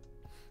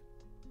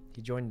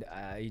joined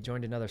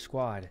another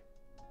squad.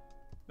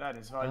 That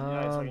is fucking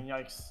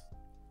yikes.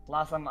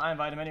 Last time I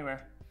invited him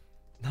anywhere.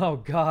 Oh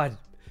God.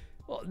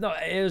 Well, no,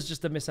 it was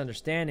just a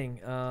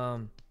misunderstanding.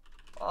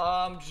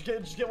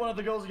 Just get one of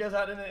the girls you guys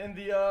had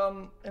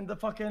in the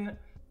fucking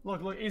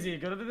look easy.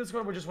 Go to the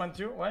Discord we just went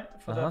to, right?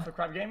 For the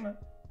crab game.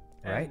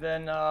 Right. And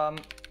then I'm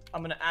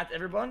gonna add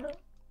everyone.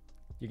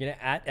 You're gonna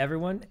add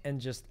everyone and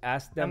just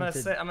ask them I'm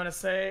gonna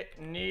say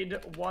need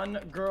one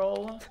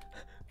girl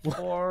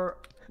for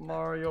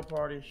Mario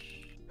Party.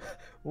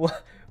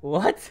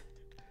 What?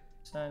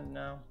 Send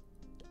now.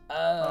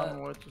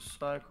 With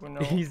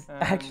Sykkuno He's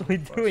and actually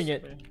doing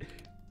it.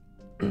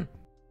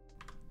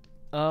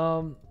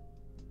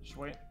 Just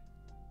wait.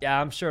 Yeah,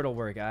 I'm sure it'll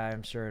work.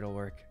 I'm sure it'll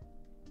work.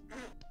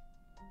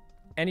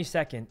 Any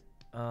second.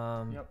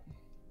 Yep.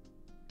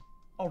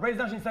 Oh, Ray's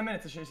actually in 10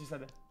 minutes. She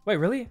said it. Wait,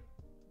 really?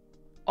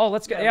 Oh,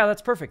 let's go. Yeah. Yeah,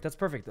 that's perfect. That's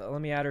perfect.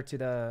 Let me add her to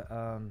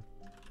the.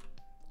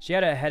 She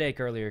had a headache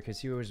earlier because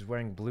she was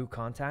wearing blue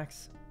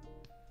contacts.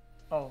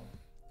 Oh.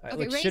 Okay,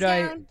 Like, raise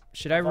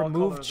should I All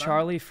remove colors, huh?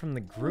 Charlie from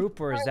the group,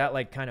 or is that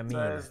like kind of mean?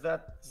 Is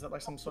that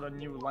like some sort of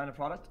new line of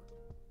product?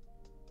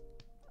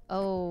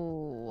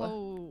 Oh.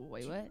 Oh,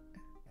 wait, what?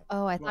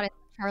 Oh, I thought it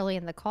was Charlie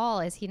in the call.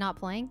 Is he not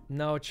playing?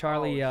 No,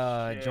 Charlie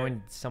shit.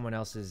 joined someone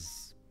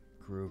else's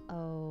group.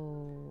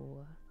 Oh.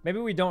 Maybe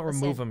we don't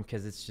Listen. remove him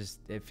because it's just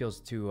it feels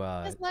too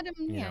Just let him.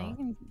 you Yeah, know. you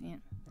can. Yeah.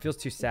 feels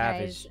too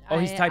savage. Guys, Oh,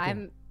 he's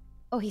typing.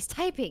 Oh, he's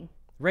typing.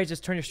 Ray,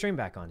 just turn your stream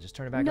back on. Just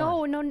turn it back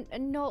No, on.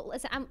 no.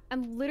 Listen,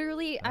 I'm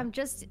literally, I'm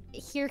just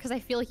here because I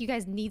feel like you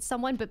guys need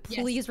someone, but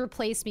Yes. please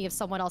replace me if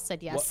someone else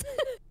said yes.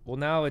 Well,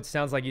 now it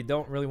sounds like you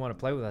don't really want to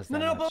play with us that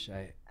No, much.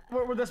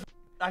 We're desperate.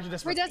 Actually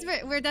desperate. We're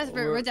desperate. We're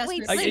desperate. We're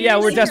desperate. Wait, yeah,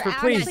 we're you're desperate,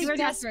 please. actually We're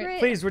desperate.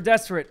 Please, we're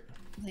desperate.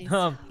 Please.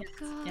 God.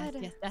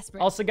 Yes,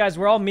 desperate. Also, guys,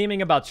 we're all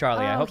memeing about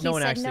Charlie. I Oh, hope he no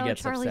one said actually no.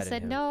 gets Charlie upset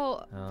at said him.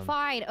 no.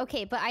 Fine.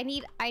 Okay, but I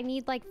need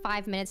like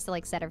 5 minutes to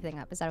like set everything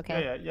up. Is that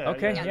okay? Yeah.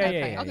 Okay, Yeah,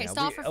 yeah. okay,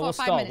 stall for we'll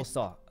 5 stall. minutes. We'll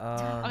stall.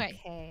 Okay.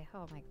 Okay.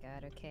 Oh my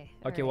god. Okay.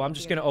 Okay, well, I'm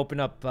just gonna open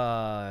up. You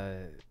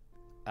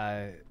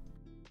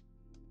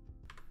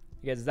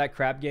guys, is that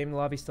crab game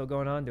lobby still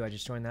going on? Do I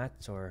just join that,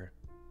 or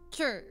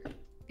Sure.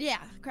 Yeah.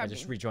 I Crab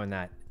just game. rejoin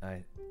that?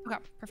 Okay.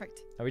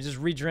 Perfect. I would just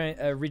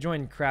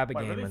rejoin crab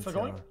Wait, game really? It's still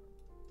until. going?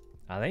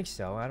 I think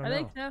so. I don't I know.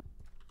 think so.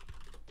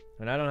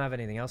 And I don't have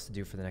anything else to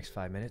do for the next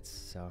 5 minutes,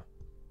 so.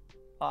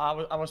 I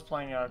was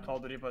playing Call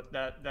of Duty, but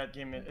that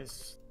game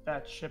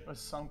that ship was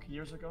sunk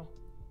years ago.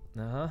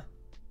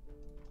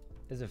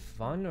 Is it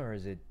fun, or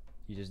is it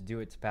you just do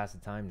it to pass the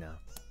time now?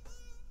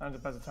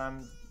 And by the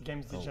time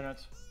game's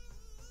degenerate.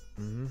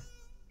 Mm-hmm.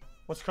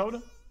 What's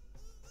code?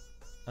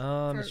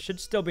 It should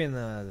still be in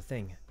the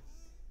thing.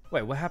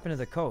 Wait, what happened to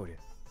the code?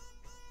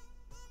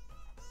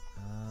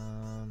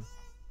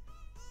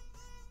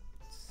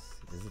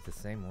 Is it the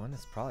same one?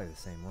 It's probably the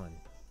same one.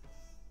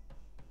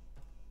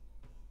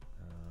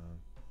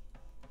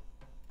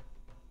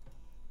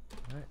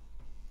 Alright.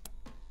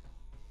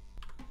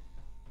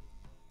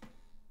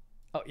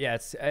 Oh yeah,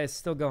 it's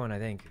still going, I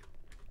think.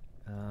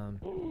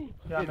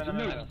 Yeah,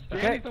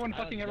 Danny's the one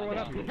fucking everyone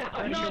up. No,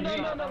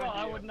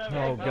 I would never.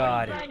 Oh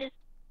god. Alright,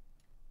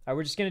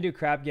 we're just gonna do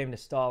crab game to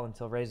stall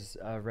until Ray's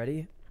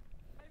ready.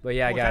 But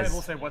yeah, guys.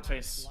 We'll say what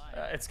face.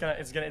 It's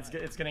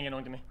getting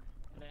annoying to me.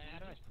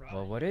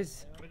 Well, what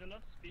is?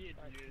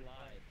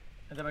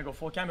 And then I go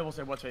full cam, we'll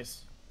say what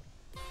face.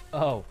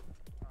 Oh.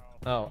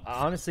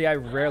 Honestly, I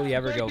rarely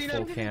ever go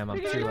full cam.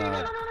 I'm too.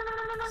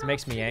 This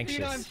makes me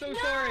anxious. I'm so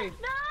sorry.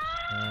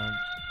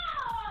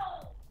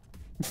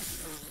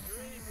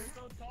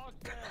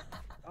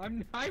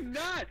 I'm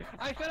not.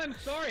 I said I'm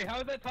sorry. How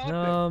is that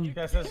talking?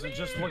 Yeah, it says it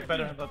just look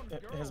better, but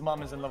his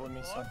mom is in love with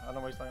me, so I don't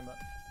know what he's talking about.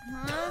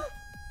 Huh?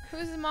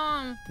 Who's his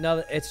mom?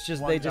 No, it's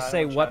just One they just guy,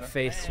 say one what China.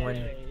 face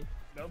when.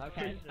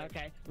 Okay,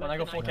 okay. When I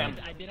go full cam.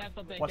 I did have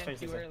something What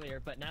against face you is it? earlier,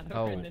 but now that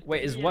Oh, we're in this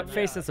wait, is what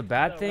face that's a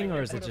bad thing,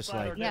 or is it just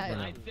like? Yeah. You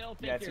know? I still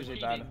think Yeah, it's you're usually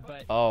cheating,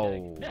 bad. but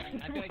Oh.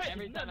 I feel like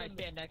every time I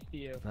stand next to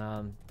you.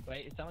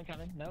 Wait, is someone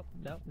coming? Nope,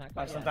 nope, not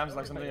quite. Sometimes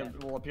like somebody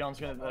will appear on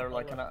screen that are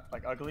like kind of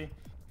like ugly,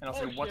 and I'll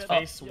say, "What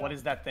face? What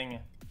is that thing?"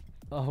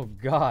 Oh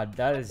God,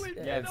 that is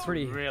Yeah, it's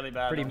pretty really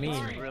bad. pretty It's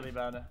mean. really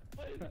bad.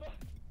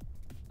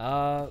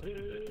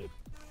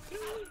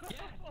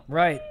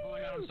 Right. Oh my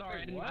God, I'm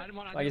sorry. I didn't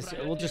want to. I guess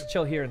we'll just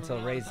chill here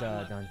until Ray's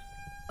done.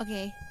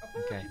 Okay.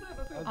 Okay.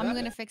 I'm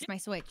gonna fix my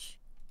Switch.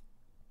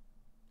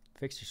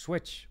 Fix your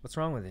Switch. What's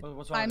wrong with it?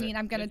 What's wrong I with mean, it?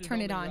 I'm gonna turn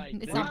it on.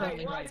 It's not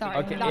broken. Sorry.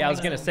 Okay, not yeah, I was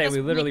fixing gonna it. say Just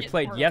we literally make it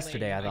played work.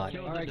 yesterday. I thought.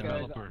 Alright,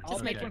 guys.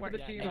 Just make it for work. the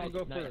team. I'll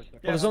go first. Yeah,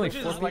 there's only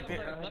Switch is like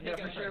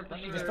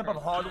this type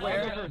of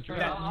hardware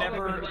that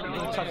never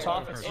really shuts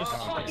off. It's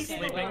just like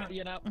sleeping,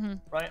 You know,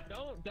 right?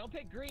 don't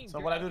pick green.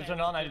 So what I do to turn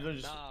it on, I do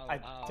just I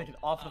take it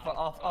off the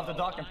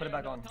dock and put it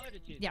back on.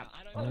 Yeah.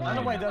 I don't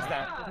know why it does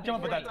that. Who came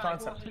up with that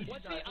concept?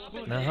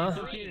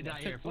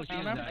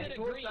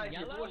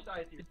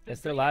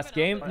 It's their last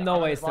game? No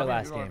way, it's their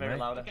last You are game, very right?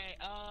 loud. Okay,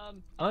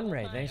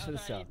 Unray, thanks for the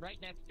sub.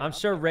 I'm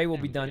sure Ray will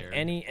be done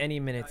any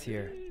minutes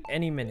here.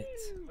 Any minutes.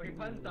 Are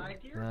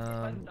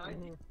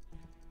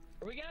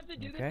we gonna have to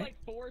do this Okay. like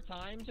 4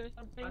 times or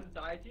something?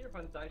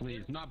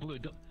 Please, not blue.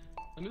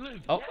 Let me live.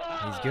 Oh,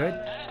 he's good.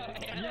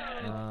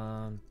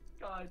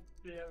 God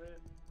damn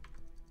it.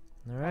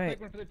 All right.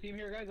 For the team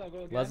here, guys. I'll go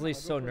again. Leslie's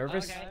so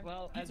nervous. Okay,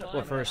 well,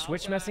 What, for a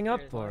Switch messing up,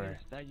 or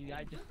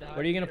what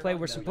are you gonna play?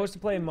 We're supposed to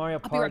play Mario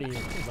Party,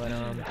 but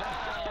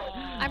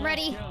I'm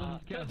ready.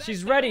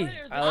 she's ready. All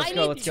right, let's I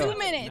go. need Let's 2 go.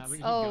 minutes.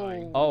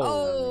 Oh.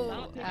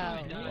 Oh.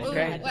 Okay.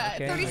 Okay.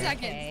 30 Okay.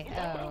 seconds.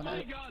 Oh,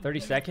 no. 30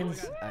 seconds.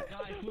 30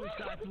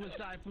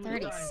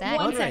 Andre,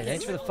 seconds.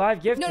 thanks for the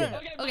 5 gifted. No.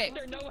 Okay.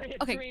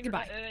 Okay.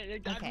 Goodbye.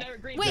 Okay.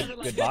 Wait.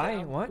 Goodbye.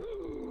 What?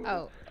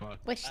 Oh.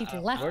 Well, she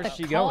left Where's the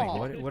she call.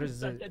 going? What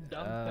is it?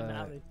 Wait,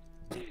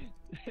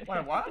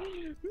 what?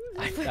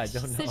 I don't know.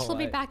 So she'll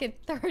be back in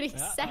 30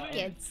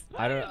 seconds.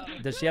 I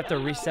don't. Does she have to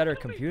reset her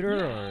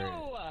computer or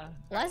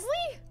Leslie?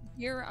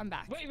 Here, I'm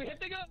back. Wait, we have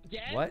to go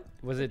again? what?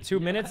 Was it 2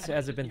 minutes?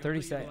 Has it been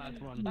 30 seconds?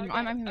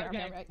 I'm here.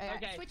 Okay.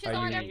 Switch is Are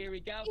on. you- Here we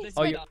go. This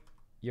Oh, is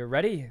you're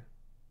ready?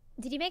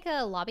 Did you make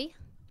a lobby?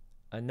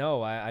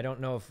 No, I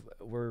don't know if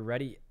we're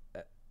ready.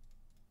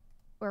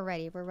 We're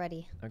ready. We're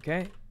ready.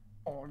 Okay.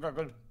 Oh,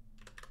 good.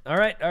 All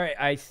right.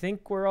 I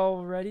think we're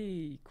all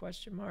ready.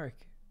 Question mark.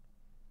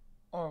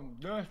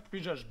 This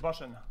pizza's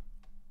bussin'.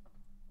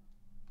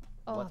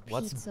 Oh,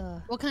 what's-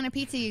 pizza. What kind of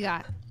pizza you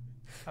got?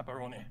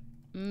 Pepperoni.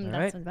 All That's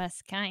right. the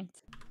best kind.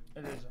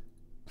 It is.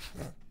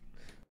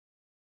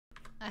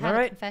 I have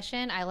right. a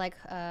confession. I like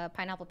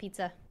pineapple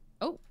pizza.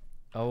 Oh.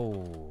 I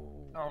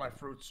don't like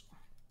fruits.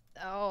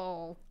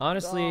 Oh.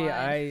 Honestly,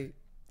 God.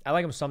 I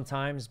like them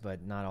sometimes,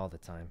 but not all the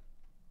time.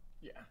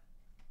 Yeah.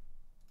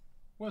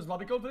 What's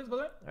lobby code, please,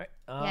 brother?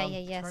 All right.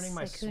 Yeah. Turning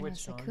my Sykkuno,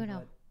 Switch on.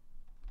 Sykkuno.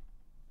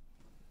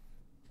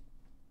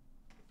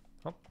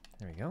 Oh,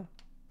 there we go.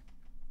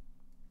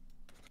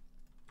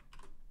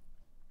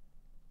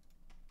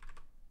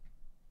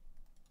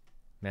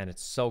 Man,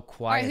 it's so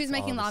quiet. Alright, who's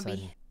making all of a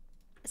lobby?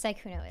 sudden.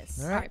 Sykkuno is.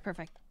 All All right. right,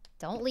 perfect.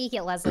 Don't leak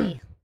it, Leslie.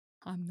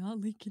 I'm not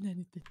leaking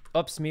anything.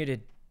 Oops,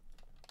 muted.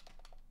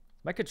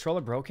 My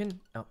controller broken?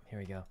 Oh, here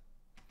we go.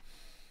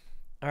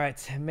 All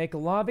right, make a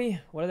lobby.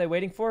 What are they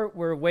waiting for?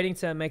 We're waiting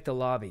to make the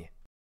lobby.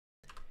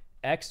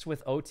 X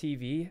with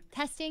OTV.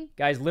 Testing.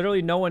 Guys,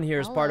 literally no one here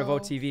is part of Hello.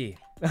 OTV.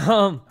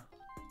 All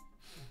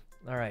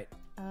right.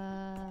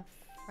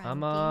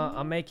 Frankie.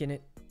 I'm making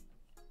it.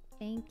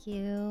 Thank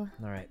you.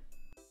 All right.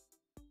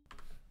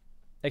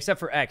 Except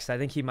for X, I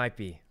think he might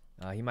be.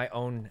 He might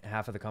own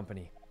half of the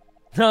company.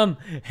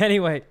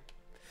 Anyway.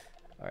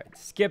 All right,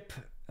 skip.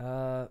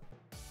 Here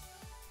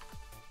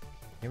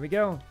we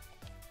go.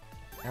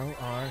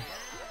 LR.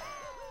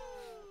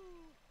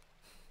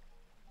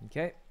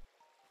 Okay.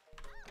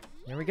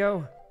 Here we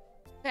go.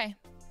 Okay.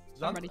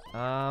 I'm ready.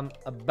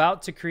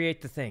 About to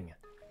create the thing.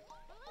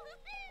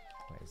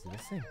 Wait, is it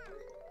this thing?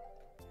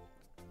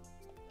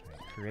 All right,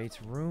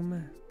 creates room.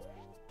 I'm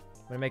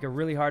gonna make a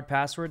really hard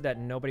password that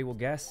nobody will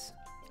guess.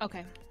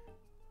 Okay.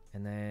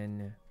 And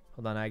then,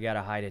 hold on, I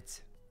gotta hide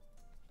it.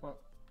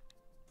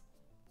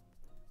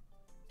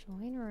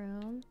 Join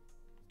room.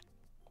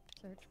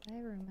 Search by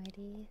room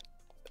ID.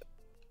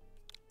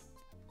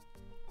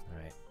 All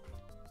right.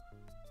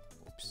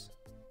 Oops.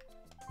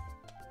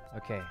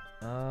 Okay.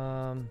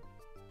 Room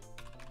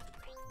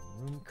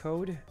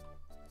code.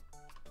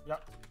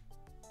 Yep.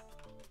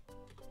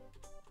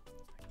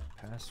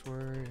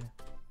 Password.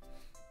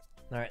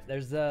 All right.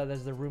 There's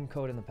the room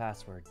code and the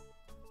password.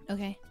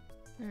 Okay.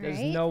 There's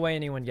no way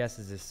anyone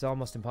guesses this. It's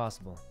almost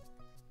impossible.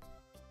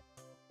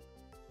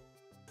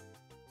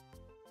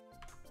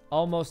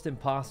 Almost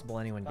impossible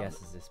anyone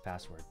guesses this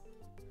password.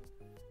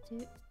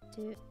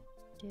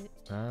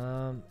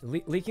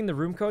 Leaking the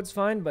room code's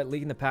fine, but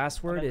leaking the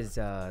password is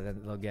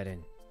they'll get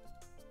in.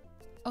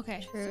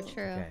 Okay. True.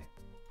 Okay.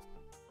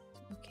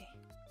 Okay.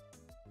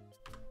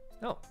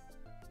 Oh.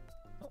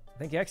 I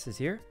think X is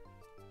here.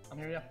 I'm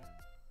here, yeah.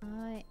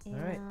 I am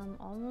Alright.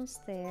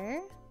 almost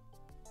there.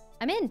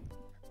 I'm in.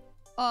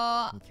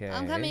 Okay.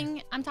 I'm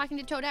coming. I'm talking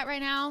to Toadette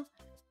right now.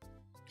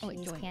 Oh, wait,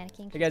 She's join.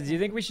 panicking. Hey guys, do you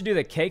think we should do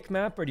the cake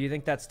map, or do you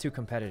think that's too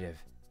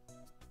competitive?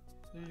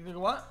 You think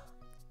what?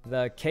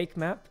 The cake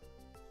map?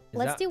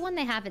 Let's do one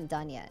they haven't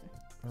done yet.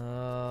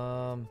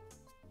 I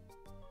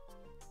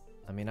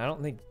mean, I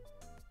don't think...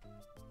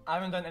 I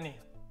haven't done any.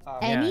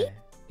 Any? Yeah,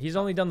 he's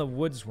only done the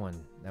woods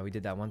one that we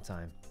did that one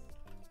time.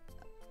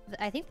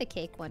 I think the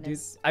cake one Dude,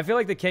 is... I feel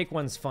like the cake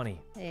one's funny.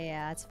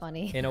 Yeah, it's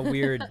funny. In a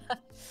weird...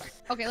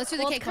 Okay, let's do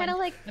the Well, cake it's kind of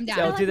one. like... I'm down.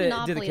 Yeah, Like do the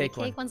Monopoly. cake The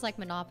one. cake one's like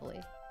Monopoly.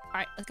 All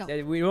right, let's go.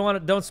 We don't want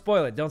to... Don't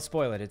spoil it. Don't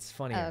spoil it. It's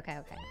funny. Oh, okay.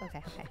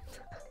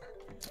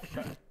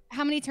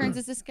 How many turns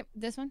is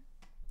this one?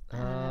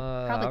 Probably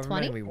however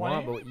 20? many we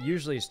want, but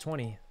usually it's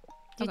 20.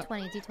 Do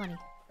 20, do 20.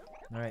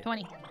 All right.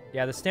 20.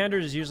 Yeah, the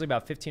standard is usually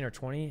about 15 or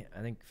 20.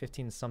 I think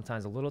 15 is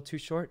sometimes a little too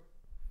short.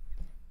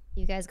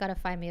 You guys gotta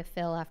find me a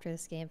fill after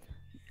this game.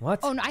 What?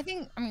 Oh, no, I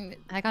mean...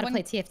 I gotta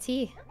play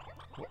TFT.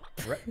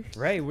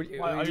 Ray,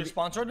 Why, are you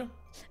sponsored?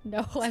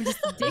 No, I'm just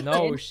addicted.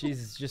 No,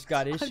 she's just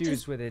got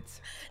issues with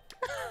it.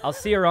 I'll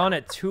see her on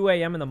at 2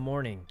 a.m. in the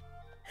morning,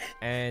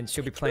 and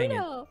she'll be playing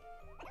it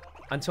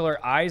until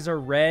her eyes are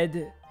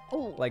red,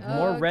 like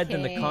more red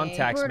than the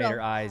contacts made her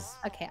eyes.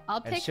 Okay, I'll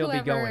and pick she'll be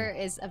whoever going.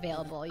 is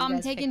available. You I'm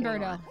guys taking pick who you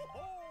Birdo. want.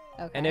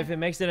 Okay. And if it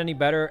makes it any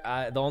better,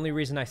 the only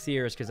reason I see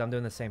her is because I'm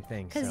doing the same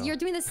thing. Because so. you're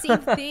doing the same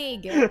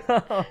thing.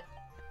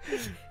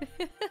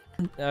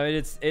 I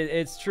mean,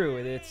 it's true.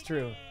 It's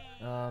true.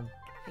 All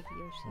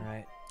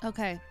right.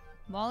 Okay.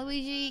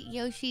 Waluigi,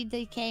 Yoshi,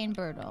 DK, and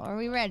Birdo. Are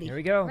we ready? Here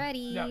we go. Ready.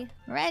 Yeah.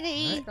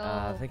 Ready. All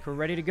right, I think we're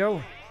ready to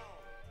go.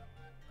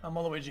 I'm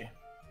Luigi.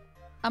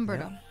 I'm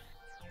Birdo.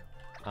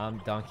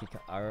 Donkey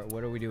Kong.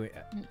 What are we doing?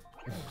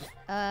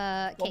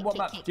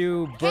 Cake.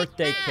 Do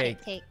birthday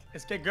cake. Cake.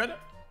 Is cake good?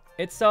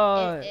 It's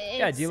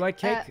yeah. Do you like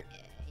cake?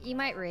 You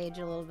might rage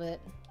a little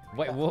bit.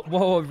 Wait,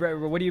 whoa,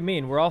 what do you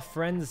mean? We're all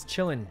friends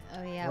chilling.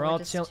 Oh yeah, we're all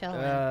just chilling. chilling.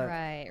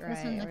 Right.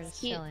 one We're looks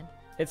just cute. chilling.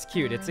 It's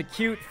cute. It's a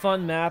cute,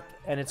 fun map,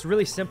 and it's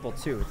really simple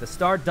too. The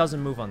star doesn't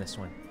move on this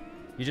one.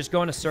 You just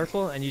go in a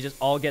circle, and you just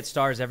all get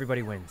stars.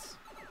 Everybody wins.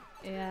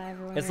 Yeah,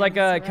 everyone. It's like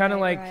a kind of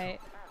like. Right.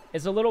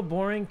 It's a little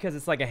boring because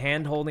it's like a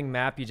hand-holding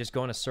map. You just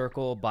go in a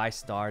circle, buy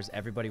stars,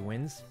 everybody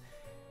wins.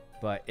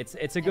 But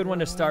it's a good one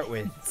to start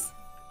with.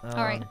 All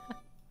right.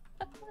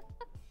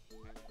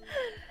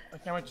 I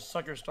can't wait to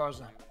suck your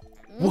stars.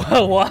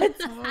 What?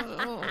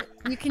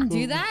 You can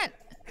do that?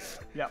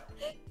 Yeah.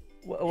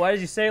 Why did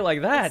you say it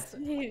like that?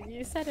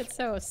 You said it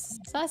so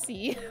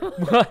sussy.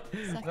 What?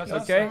 That's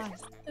Okay.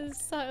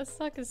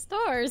 Suck his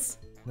stars.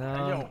 Hey,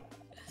 No. yo,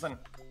 listen.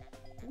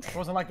 It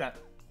wasn't like that.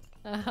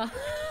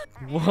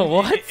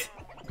 What?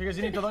 Because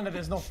you need to learn that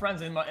there's no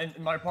friends in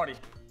my party.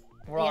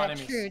 We're all Yeah,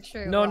 enemies.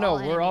 true. No,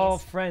 we're all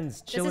enemies.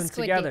 friends, This is chilling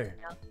Squid together.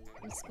 Games now.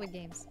 It's Squid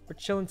Games. We're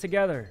chilling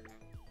together.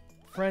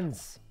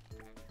 Friends.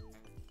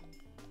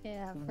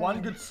 Yeah.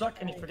 One good suck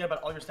and you forget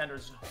about all your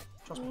standards.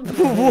 Trust me.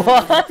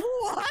 What?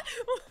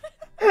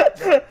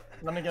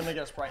 Let me get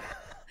a Sprite.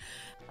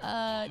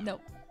 No.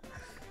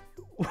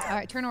 All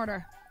right, turn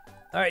order.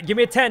 All right, give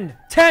me a 10.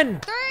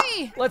 10.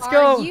 3. Let's Are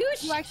go. you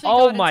actually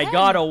Oh got a my 10.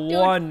 God, a Dude,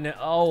 1.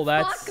 Oh,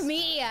 that's. Fuck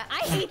me! I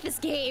hate this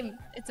game.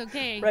 It's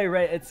okay.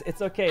 Right. It's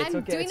okay. It's I'm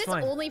okay. doing It's this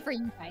fine. only for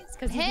you guys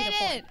because you Hit need a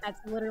point. it.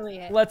 That's literally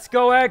it. Let's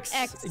go, X.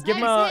 X. Give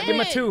him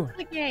a 2.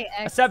 Okay.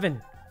 A X.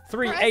 7.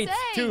 3, Press 8, A.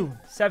 2,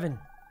 7.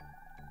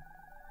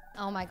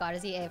 Oh my God,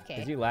 is he AFK?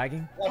 Is he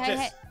lagging? Watch Hey,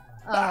 this. hey.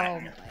 Oh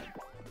my.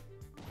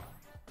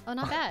 Oh,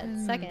 not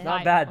bad. Second.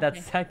 Not bad.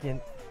 That's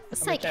second.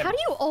 It's like, how do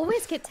you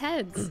always get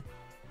 10s?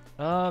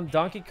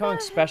 Donkey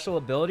Kong's special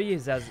ability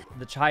is has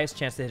the highest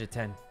chance to hit a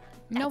 10.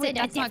 No, That's wait, in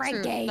a that's not different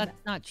true. game.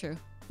 That's not true.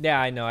 Yeah,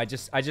 I know. I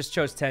just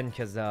chose 10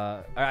 because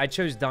I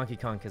chose Donkey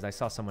Kong because I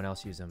saw someone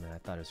else use them and I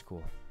thought it was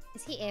cool.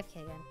 Is he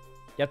AFK again?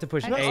 You have to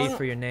push A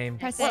for your name.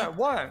 Press What? it.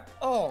 What?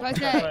 Oh. Press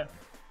okay.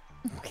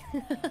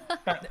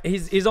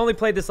 it. He's only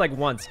played this like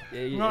once.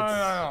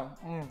 No.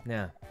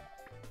 Yeah.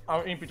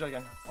 I'll eat pizza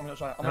again. I'm gonna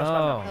try. I'm gonna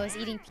Oh. I was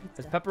eating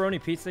pizza. Is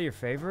pepperoni pizza your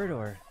favorite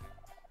or?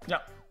 Yeah.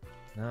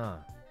 No.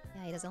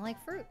 Yeah, he doesn't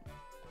like fruit.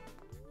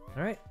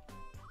 All right.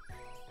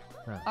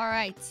 All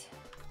right.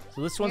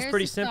 So this one's Here's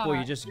pretty the simple.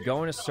 You star. just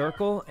go in a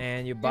circle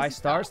and you buy Here's the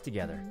star. stars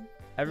together.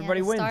 Everybody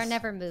Yeah, the wins. star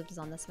never moves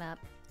on this map.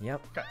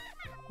 Yep. Okay.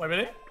 Wait,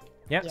 really?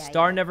 Yep. Yeah,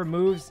 Star yeah. never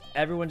moves.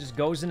 Everyone just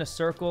goes in a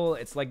circle.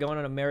 It's like going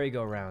on a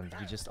merry-go-round.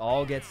 You just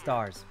all get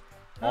stars.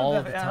 All the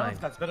I don't know time. if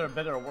that's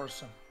better or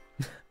worse.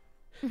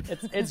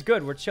 It's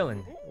good. We're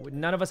chilling.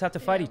 None of us have to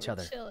fight each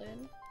other.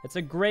 Chilling. It's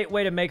a great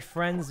way to make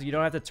friends. You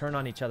don't have to turn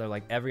on each other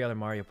like every other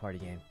Mario Party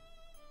game.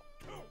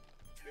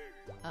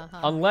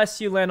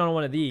 Unless you land on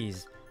one of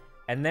these.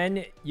 And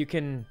then you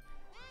can...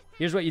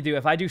 Here's what you do.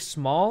 If I do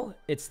small,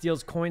 it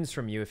steals coins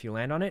from you if you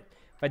land on it.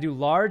 If I do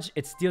large,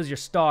 it steals your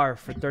star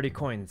for 30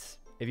 coins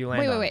if you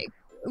land on it. Wait.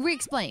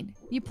 re-explain.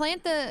 You're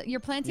planting You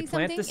plant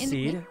something the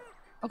seed.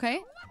 Okay.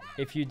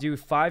 If you do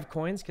 5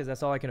 coins, because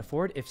that's all I can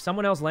afford, if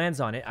someone else lands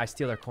on it, I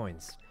steal their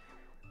coins.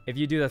 If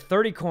you do the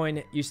 30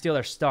 coin, you steal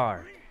their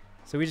star.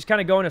 So we just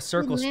kind of go in a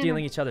circle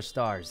stealing each other's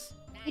stars.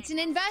 It's an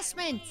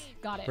investment.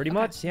 Got it. Pretty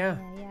much, yeah.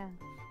 Yeah.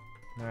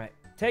 All right.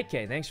 Take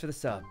K, thanks for the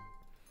sub.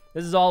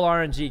 This is all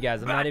RNG,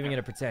 guys. I'm not even going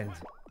to pretend.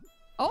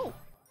 Oh.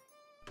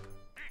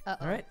 All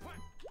right.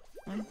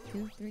 1,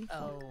 2, 3,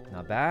 4.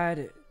 Not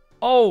bad.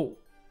 Oh.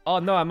 Oh,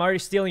 no, I'm already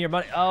stealing your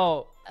money.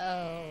 Oh.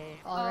 Oh,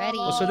 already.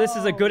 Well, so this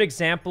is a good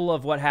example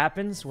of what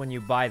happens when you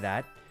buy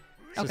that.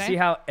 So see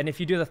how, and if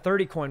you do the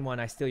 30 coin one,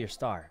 I steal your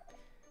star.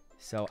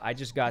 So I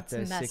just got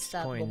the 6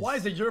 coins. But why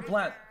is it your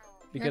plant?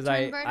 Because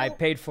I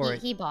paid for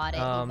it. He bought it.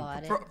 He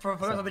bought it. For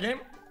the rest of the game?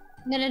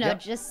 No. Yep.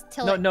 Just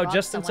till no,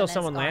 just until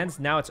someone lands.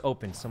 Now it's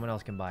open. Someone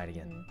else can buy it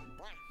again.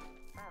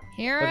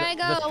 Here But I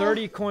go. The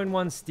 30 coin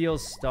one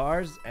steals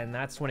stars, and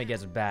that's when it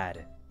gets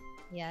bad.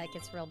 Yeah, it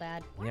gets real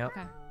bad. Yep.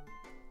 Okay.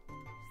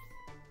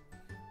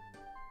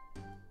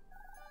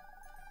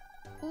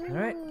 Ooh.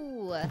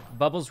 All right.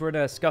 Bubbles, we're in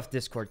a scuff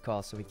Discord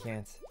call, so we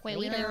can't. Wait,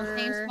 we are in the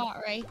same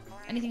spot, right?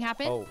 Anything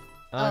happen? Oh.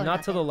 Oh,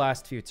 not till the nothing.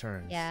 last few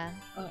turns. Yeah.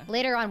 Okay.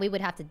 Later on, we would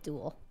have to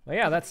duel. Well,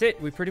 yeah, that's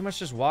it. We pretty much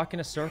just walk in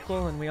a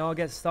circle, and we all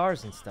get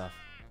stars and stuff.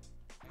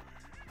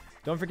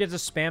 Don't forget to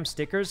spam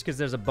stickers, because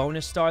there's a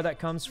bonus star that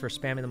comes for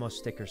spamming the most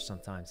stickers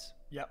sometimes.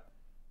 Yep.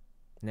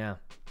 Yeah.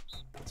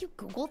 Did you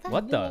Google that?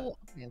 What the?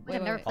 Wait,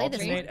 I've never played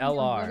this Alternate one.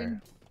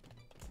 LR.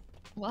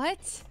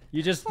 What?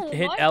 You just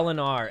hit What? L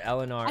and R,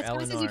 L and R, As L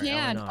fast and as you R, L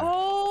can. and R.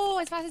 Oh,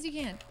 as fast as you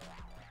can.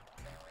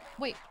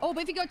 Wait. Oh,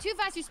 but if you go too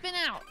fast, you spin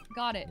out.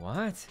 Got it.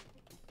 What?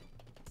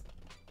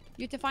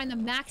 You have to find the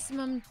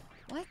maximum.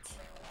 What?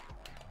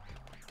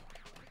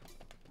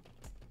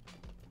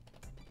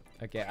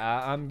 Okay,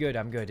 I'm good.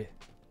 I'm good.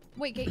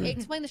 Wait,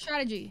 explain the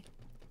strategy.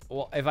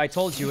 Well, if I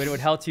told you, it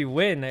would help you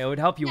win. It would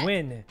help you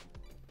win.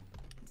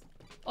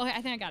 Okay,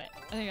 I think I got it.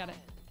 Okay, I got it.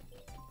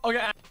 We go.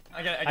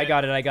 Okay, I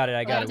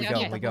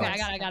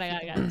got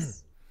it.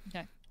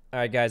 Okay. All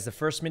right, guys. The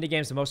first mini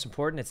game is the most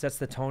important. It sets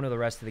the tone of the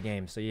rest of the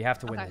game, so you have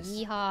to win this.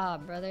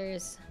 Yeehaw,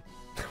 brothers.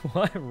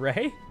 What,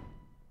 Ray?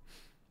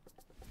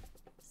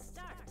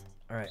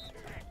 All right.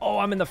 Oh,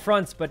 I'm in the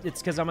front, but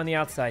it's because I'm on the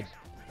outside.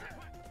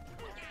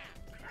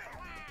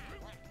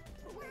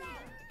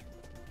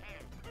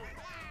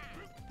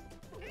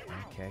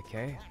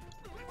 Okay.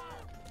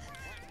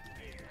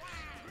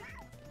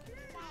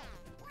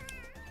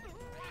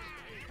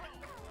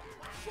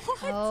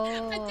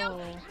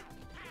 Oh.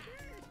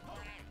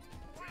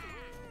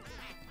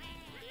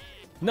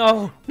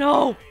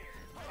 No!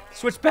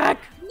 Switch back!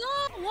 No,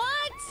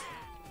 what?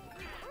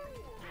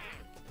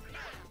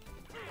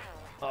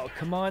 Oh,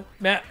 come on.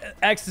 Matt,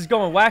 X is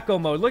going wacko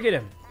mode. Look at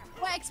him.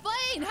 Wait,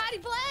 explain. How do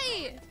you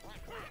play?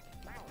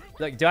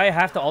 Like, do I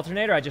have to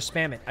alternate or I just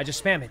spam it? I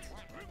just spam it.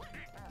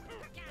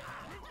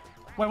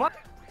 Wait, what?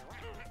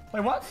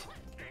 Wait, what?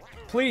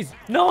 Please.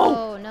 No!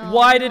 Oh, no.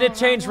 Why did it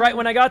change right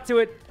when I got to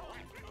it?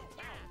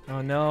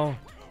 Oh, no.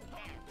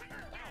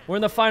 We're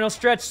in the final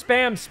stretch.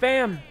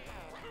 Spam.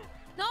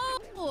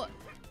 No.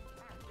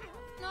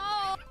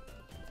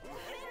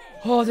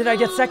 Oh, did I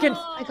get second?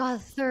 I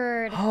got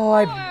third. Oh,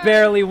 I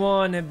barely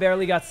won. I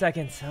barely got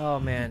second. Oh,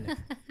 man.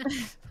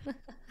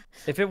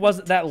 If it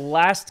wasn't that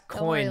last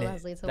coin,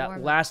 Leslie, it's a that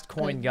warm-up. last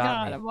coin got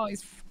God, me. I'm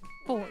always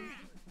four.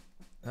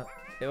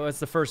 It was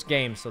the first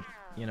game, so,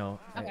 you know.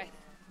 Okay.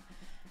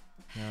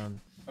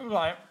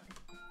 Right.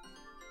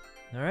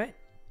 All right.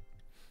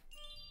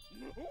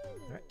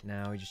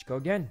 Now we just go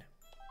again.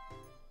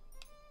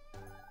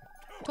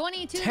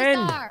 22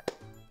 10. star.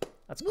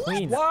 That's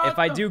clean. What? If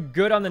I do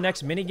good on the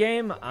next mini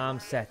game, I'm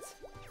set.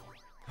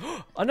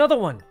 Another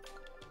one.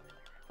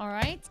 All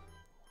right.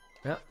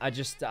 Yeah,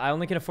 I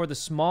only can afford the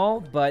small,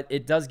 but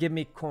it does give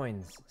me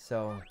coins,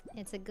 so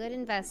It's a good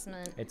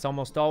investment. it's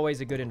almost always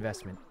a good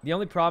investment. The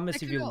only problem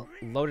is if you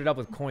Sykkuno. load it up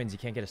with coins, you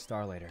can't get a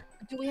star later.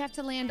 Do we have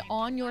to land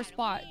on your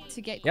spot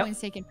to get Yep. coins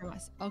taken from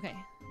us? Okay.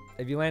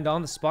 If you land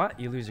on the spot,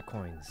 you lose your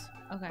coins.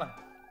 Okay.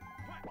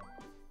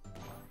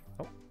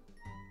 Oh.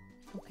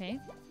 Okay.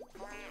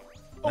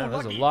 Man,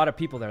 there's a lucky. lot of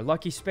people there.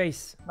 Lucky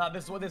space. Nah,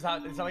 this is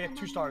how I get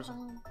 2 stars.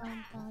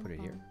 Put it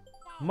here.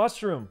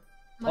 Mushroom.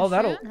 Oh, Mushroom?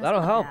 that'll That's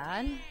not help.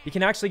 bad. You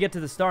can actually get to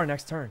the star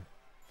next turn.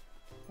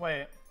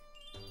 Wait,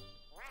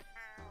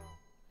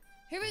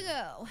 Here we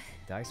go.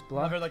 Dice I'm not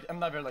block.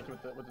 very lucky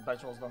with the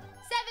dice rolls though.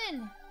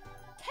 7.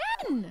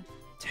 10.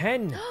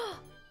 10.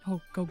 Oh,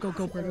 go, Good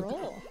Birdo.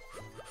 roll.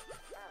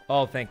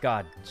 Oh, thank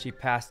God. She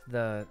passed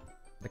the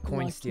coin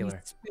Lucky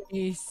stealer.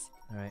 Space.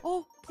 All right.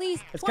 Oh, please.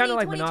 It's 20, kinda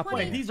like 20, Monopoly.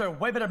 20. Wait, these are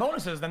way better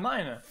bonuses than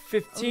mine.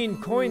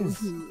 15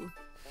 coins.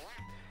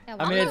 Yeah,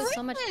 I mean, wow, it's-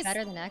 so much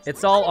better than X.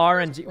 It's all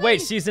RNG.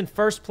 Wait, she's in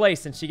first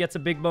place and she gets a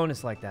big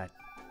bonus like that.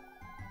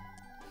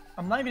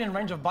 I'm not even in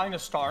range of buying a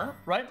star,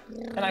 right?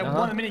 And I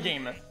won a mini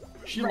game.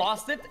 She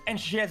lost it, and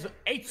she has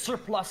 8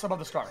 surplus above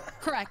the star.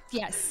 Correct.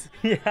 Yes.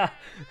 Yeah.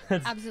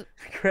 That's Absolutely.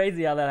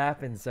 crazy how that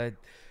happens.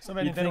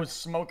 Somebody You'd Nintendo think- was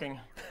smoking.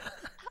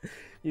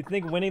 You'd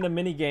think winning the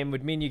mini game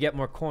would mean you get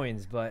more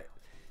coins, but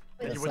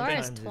Wait, the you star would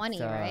is think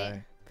 20,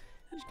 right?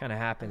 Just kind of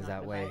happens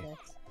that way. Regardless.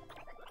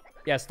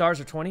 Yeah, stars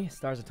are 20.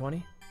 Stars are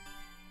 20.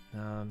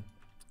 All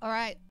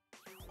right.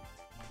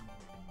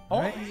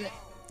 All right. Is it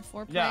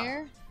 4 Yeah.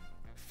 player?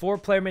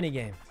 4-player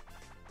minigame.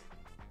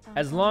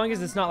 As long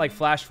as it's not like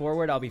flash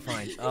forward, I'll be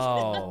fine.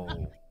 Oh.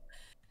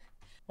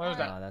 What was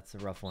that? That's a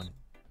rough one.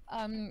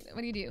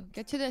 What do you do?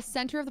 Get to the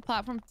center of the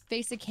platform,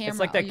 face the camera. It's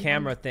like Oh, that you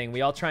camera want- thing.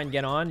 We all try and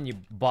get on, and you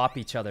bop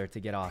each other to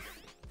get off.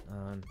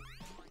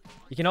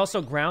 You can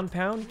also ground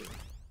pound.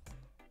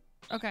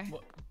 Okay.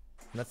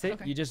 That's it.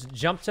 Okay. You just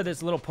jump to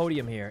this little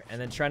podium here, and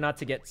then try not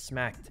to get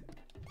smacked.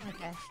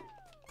 Okay.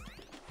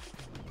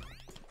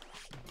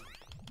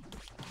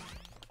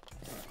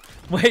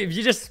 Wait, if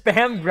you just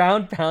spam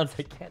ground pounds,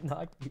 I can't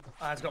knock you.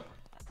 Let's go.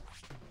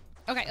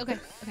 Okay.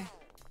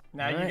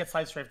 Now you Alright. get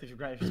side strafed if you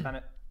spam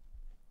it.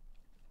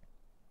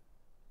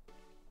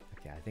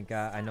 Okay, I think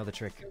I know the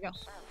trick. Here we go.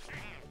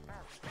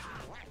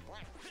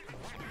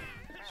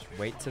 Just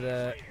wait to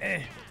the...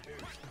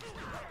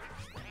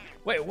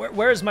 Wait,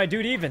 where is my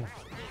dude even?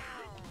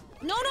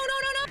 No.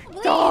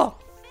 Please. Oh!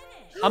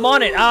 I'm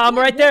on it. I'm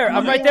right there.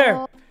 I'm right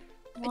there.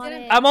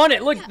 I'm on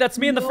it. Look, that's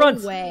me in the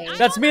front. way.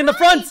 That's me in the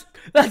front.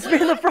 That's me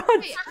in the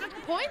front. Wait, I have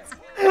points?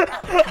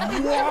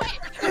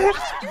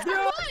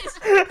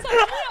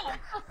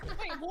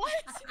 Wait, what?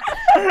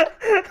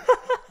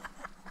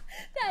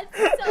 That's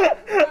so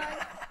fun.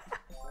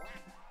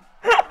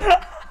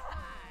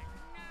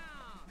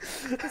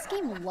 This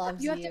game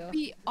loves You you. have to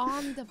be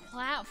on the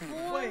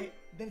platform. Wait,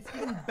 then it's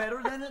even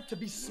better than it to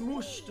be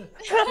smooshed.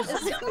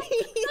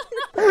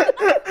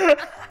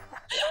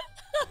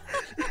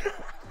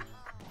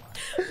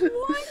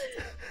 What?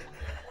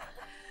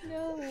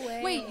 No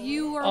way. Wait,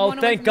 you are Oh, one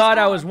away thank from God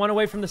the I star. was one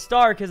away from the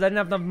star because I didn't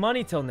have enough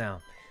money till now.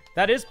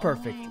 That is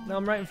perfect. Now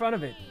I'm right in front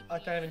of it. I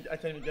can't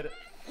even get it.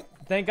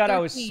 Thank God I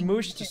was 13.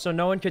 smooshed so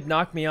no one could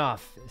knock me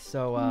off.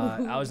 So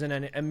I was in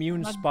an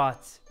immune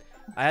spot.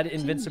 I had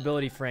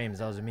invincibility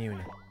frames. I was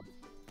immune.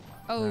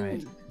 Oh.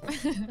 Alright.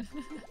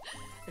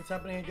 It's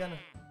happening again.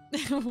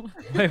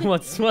 Wait,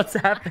 what's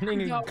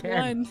happening Got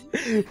again?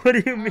 one. What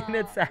do you mean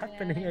it's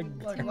happening man.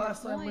 again? Like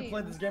last time we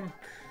played this game.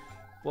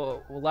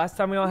 Well, last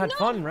time we all had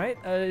fun, right?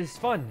 It's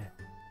fun.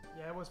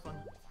 Yeah, it was fun.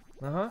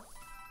 Uh-huh.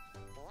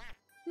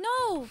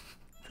 No.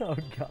 Oh,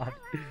 God.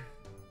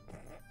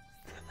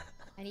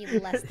 I need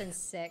less than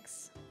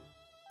 6.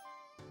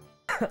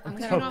 I'm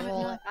No.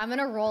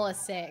 gonna roll a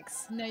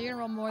 6. No, you're gonna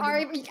roll more than. I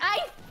hate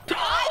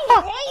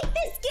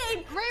this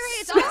game. Ray,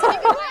 it's so on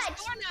TV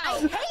much. right now. I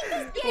hate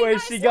this game. Wait, I'm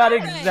she got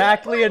sorry.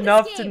 exactly Play this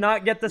enough to game.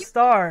 not get the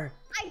star.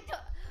 I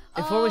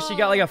don't- If only she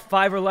got like a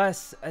 5 or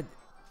less.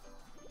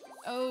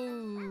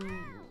 Oh.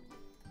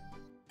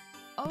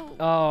 Oh.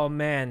 Oh,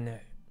 man.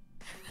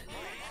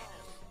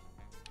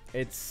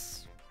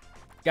 Guys,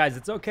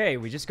 it's okay.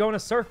 We just go in a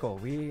circle.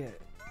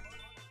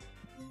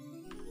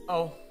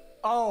 Oh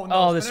no.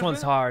 Oh, this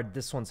one's hard.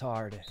 This one's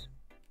hard.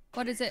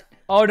 What is it?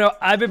 Oh, no.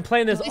 I've been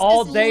playing this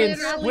all day in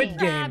literally Squid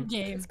crab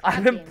Game. game.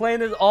 I've been playing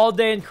this all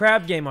day in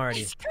Crab Game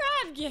already. It's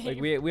crab game.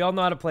 Like, we all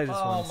know how to play this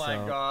one. Oh my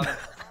so. God.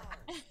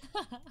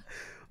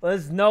 Well,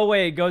 there's no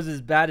way it goes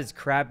as bad as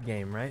Crab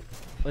Game, right?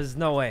 There's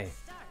no way.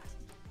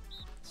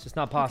 It's just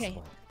not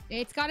possible.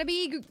 Okay. It's gotta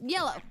be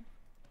yellow.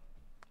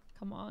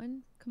 Come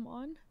on.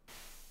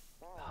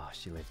 Oh,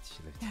 she lived.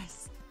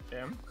 Yes.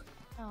 Damn.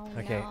 Oh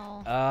Okay.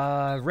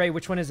 no. Ray,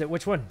 which one is it?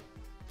 Which one?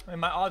 I mean,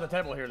 my odds are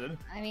terrible here, dude.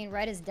 I mean,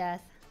 red is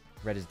death.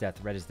 Red is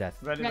death. Red is death.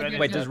 Red Red,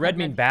 Wait, does red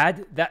mean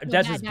bad? Death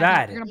is You're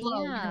bad. gonna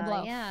blow. You're gonna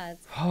blow. Yeah.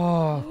 It's...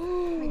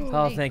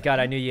 Oh, thank God.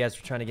 I knew you guys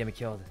were trying to get me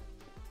killed.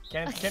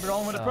 Can't be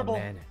wrong with the Oh, purple.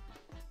 man.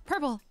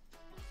 Purple.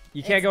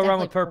 You can't It's go wrong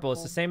with definitely purple.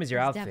 It's the purple. same as your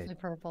It's outfit. definitely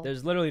purple.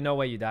 There's literally no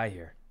way you die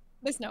here.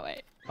 There's no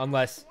way.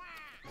 Unless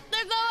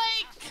There's no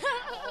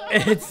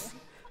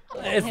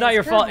way. it's not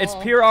your fault. It's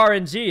purple. pure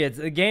RNG. It's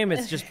the game.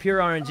 It's just pure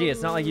RNG.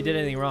 It's not like you did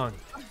anything wrong.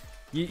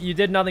 You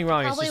did nothing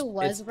wrong. Probably it's just,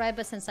 was red,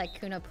 but since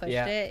Sykkuno pushed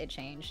Yeah. it, it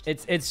changed.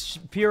 It's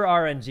pure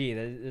RNG.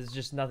 There's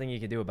just nothing you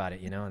can do about it.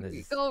 You know.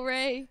 There's Go,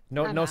 Ray.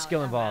 no I'm out, skill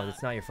I'm involved. out.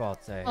 It's not your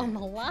fault. Oh my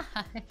life.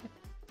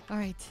 All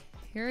right.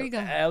 Here we go.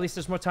 At least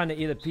there's more time to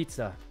eat the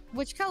pizza.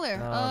 Which color?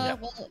 Yeah.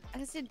 Well,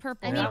 I said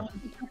purple. I Yeah. mean,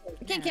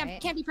 Can't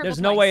right? be purple. There's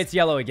no way it's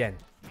yellow again.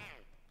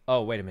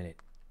 Oh, wait a minute.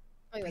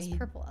 Wait, it was Page.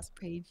 purple.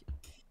 Page.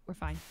 We're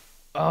fine.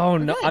 Oh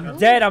no, good. I'm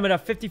dead. I'm at a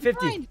 50-50.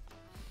 Fine.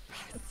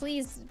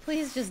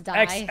 Please just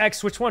die.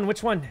 X, which one?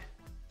 Which one?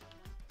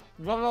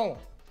 No.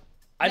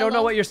 I don't know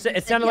Yellow? what you're saying. He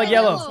It said sounded like He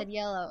yellow. said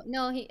yellow.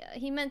 No,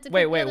 he meant to.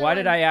 Wait, pick the other why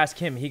did one. I ask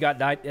him? He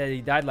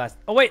died last.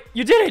 Oh wait,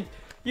 you did it!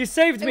 You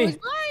saved It me! was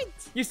right.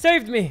 You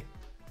saved me!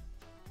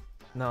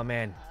 No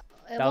man,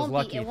 It that was won't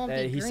lucky. Be, it won't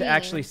be He green.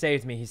 actually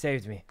saved me. He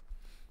saved me.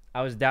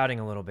 I was doubting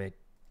a little bit.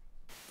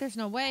 There's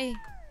no way.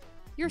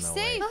 You're No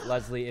safe. way.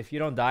 Leslie, if you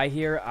don't die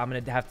here, I'm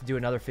gonna have to do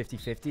another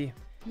 50-50.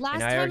 Last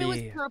And I time it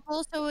already- was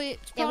purple, so it's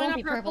It probably won't not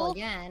be purple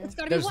again. It's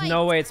gotta There's be white.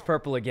 no way it's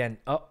purple again.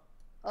 Oh,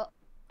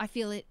 I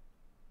feel it.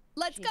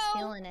 Let's She's go.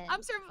 feeling it.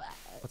 I'm surviving.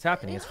 what's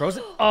happening? It's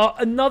frozen. Oh,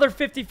 another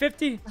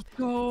 50-50.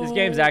 Go. This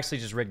game's actually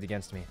just rigged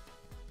against me.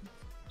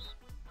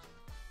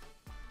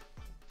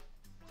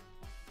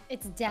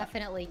 It's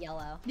definitely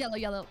yellow.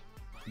 Yellow.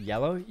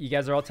 Yellow? You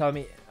guys are all telling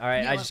me. All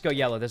right, I just go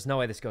yellow. There's no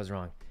way this goes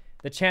wrong.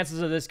 The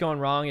chances of this going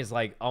wrong is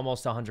like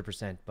almost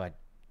 100%, but.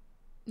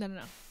 No.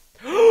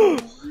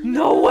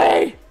 No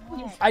way!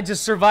 I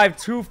just survived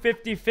 2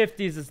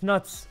 50-50s. It's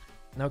nuts.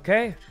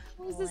 Okay.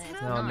 What was this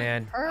happening? Oh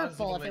man.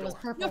 Purple. If it was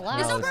purple, No,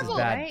 last No, this is purple,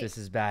 bad. right? This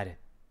is bad.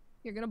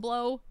 You're gonna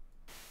blow.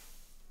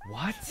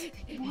 What?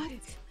 What?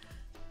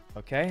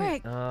 Okay.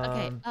 Frick.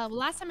 Okay.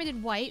 Last time I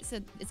did white, so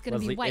it's gonna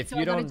Leslie, be white. if so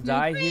you I gotta don't do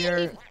die green.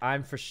 here,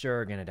 I'm for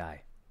sure gonna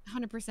die.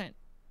 100%.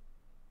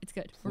 It's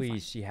good. We're fine.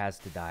 Please, she has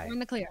to die. We're in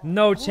the clear.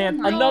 No chance.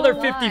 my Another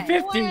God.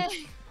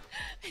 50-50.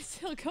 It's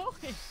still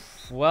going.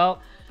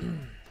 Well,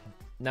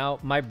 now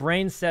my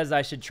brain says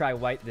I should try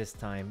white this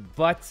time,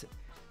 but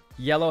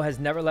yellow has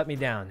never let me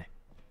down.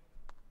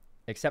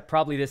 Except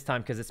probably this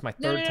time because it's my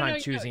third time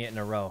choosing it in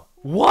a row.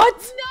 What?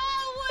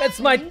 No way! It's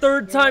my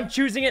third time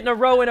choosing it in a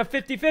row in a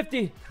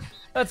 50-50.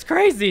 That's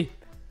crazy.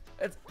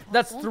 That's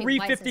It's only 3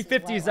 been white since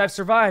 50-50s white. I've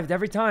survived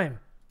every time.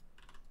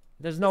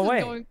 There's no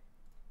This is way.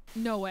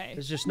 No way.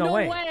 There's just no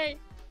way.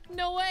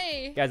 No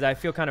way. Guys, I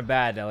feel kind of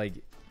bad that like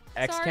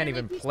X Sorry, can't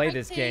even make me play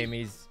this spectate. game.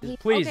 He's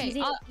please,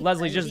 Okay,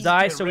 Leslie, just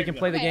die so we can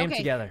play the game okay.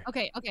 together.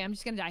 Okay, I'm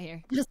just gonna die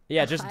here.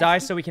 Yeah, just die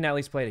so we can at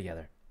least play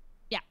together.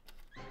 Yeah.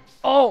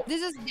 Oh,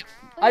 This is.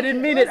 I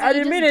didn't mean it. I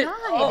didn't mean it.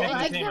 Oh, Oh.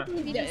 I can't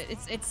believe you Yeah,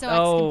 just... it's so X can play.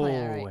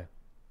 All Oh. right.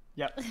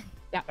 Yep.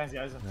 Yeah. Thanks,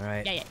 guys. All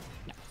right. Yeah.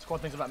 Squad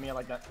things about me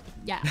like that.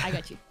 Yeah, I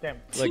got you. Damn.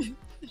 Look,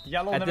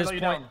 Yellow at never this let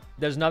you point, down.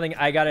 there's nothing.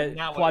 I gotta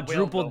Now it will,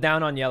 quadruple though.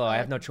 down on yellow. I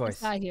have no choice.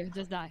 Just die here.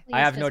 Just die. I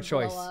have Please no just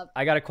blow choice. up.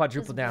 I gotta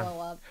quadruple Just down. blow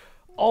up.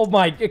 Oh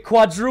my! It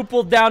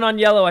quadrupled down on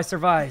yellow. I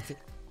survived.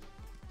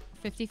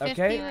 50-50.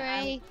 Okay.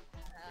 Ray.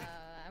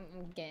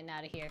 I'm getting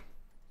out of here.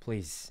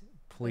 Please,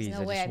 please,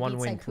 no I way just I one beat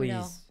win, Sykkuno.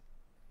 please.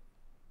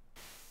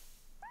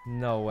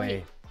 No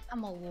way.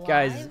 I'm alive.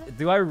 Guys,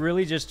 do I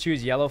really just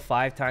choose yellow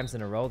 5 times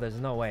in a row? There's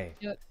no way.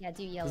 Yeah,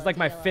 do yellow. It's like do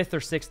my yellow. 5th or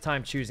 6th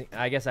time choosing.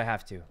 I guess I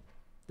have to.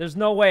 There's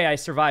no way I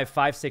survive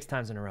 5-6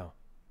 times in a row.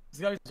 This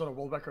guy's on a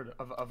world record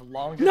of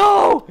longest.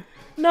 No!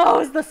 No,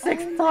 it's the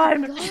 6th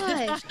time!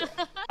 Gosh.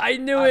 I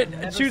knew I've it.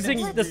 never Choosing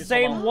seen the these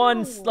same long.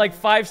 one like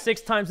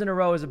 5-6 times in a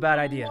row is a bad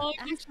idea.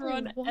 Longest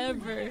run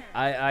ever.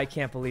 I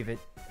can't believe it.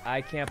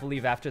 I can't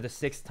believe after the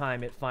 6th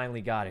time it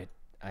finally got it.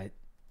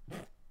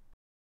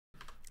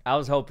 I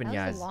was hoping, That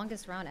was guys. the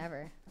longest round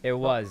ever. It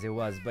was.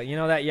 But you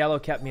know that yellow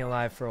kept me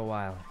alive for a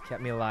while.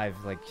 Kept me alive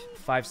like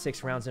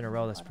 5-6 rounds in a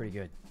row. That's pretty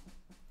good.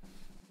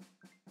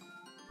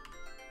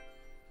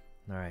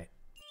 All right.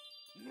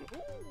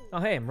 Oh,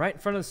 hey, I'm right in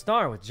front of the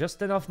star with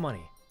just enough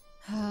money.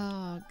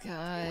 Oh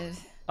god.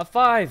 A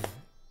 5. Is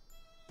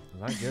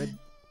that good?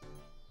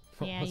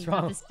 Yeah, What's you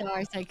got wrong? the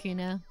star,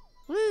 Sykkuno.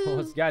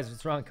 Guys,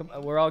 what's wrong? Come,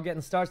 we're all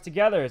getting stars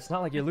together. It's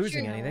not like you're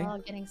losing We're anything. all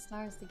getting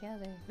stars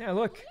together. Yeah,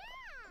 look.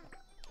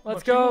 Let's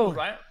Look, you go. move,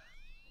 right?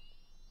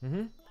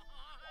 Mm-hmm.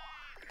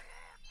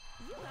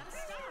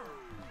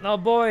 Oh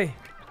boy.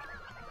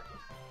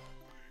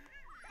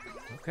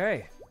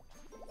 Okay.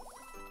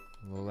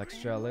 A little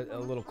extra,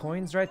 little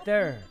coins right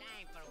there.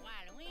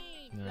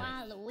 All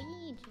right.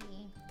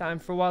 Waluigi. Time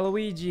for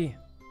Waluigi.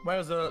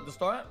 Where's the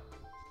star at?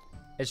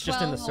 It's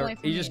just in the 12 away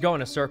circle. from You just you. go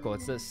in a circle.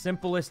 It's the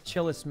simplest,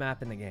 chillest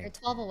map in the You're game.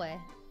 12 away.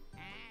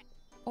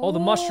 Oh, the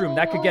mushroom.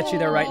 That could get you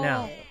there right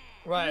now.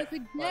 Right. You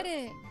could get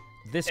it.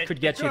 This It- could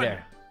it get you could.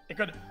 there. It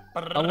could.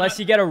 Unless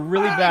you get a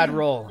really bad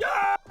roll.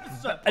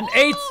 Yes! An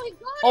 8.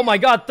 Oh my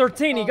god,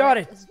 13. He got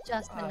it. It's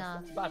just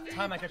enough. It's about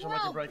time I catch a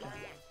lucky break.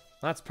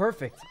 That's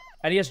perfect.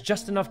 And he has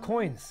just enough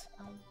coins.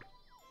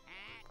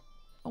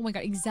 Oh my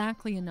god,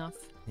 exactly enough.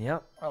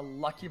 Yep. A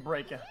lucky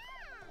break.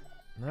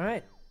 All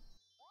right.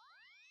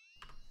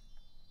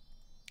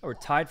 Oh, we're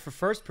tied for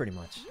first pretty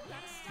much.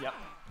 Yep.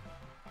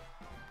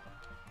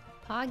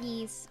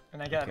 Poggies.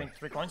 And I get, I think,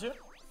 3 coins here.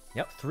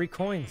 Yep, 3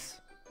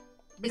 coins.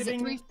 Is it Bing.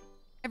 3?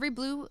 Every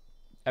blue?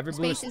 Every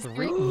blue is Space is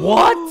 3. three.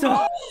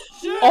 What?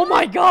 Oh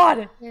my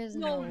god! There's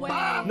No no way.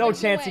 No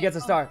There's chance he way. gets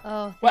a star.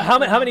 Oh. What? How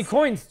many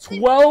coins?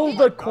 12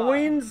 God,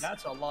 coins?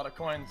 That's a lot of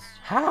coins.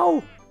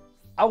 How?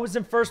 I was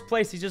in first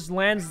place. He just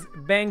lands,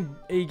 bang,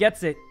 he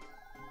gets it.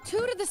 2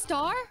 to the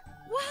star?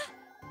 What?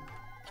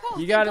 Oh, You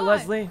thank got it, God.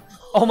 Leslie?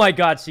 Oh my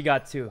god, she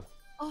got 2.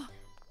 Oh.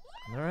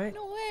 All right.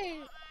 No way.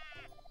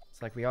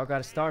 It's like we all got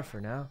a star for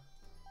now.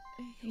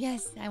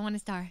 Yes, I want a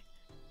star.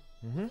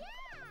 Mm-hmm.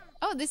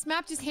 Oh, this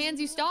map just hands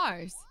you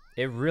stars.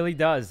 It really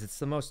does. It's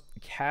the most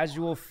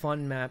casual,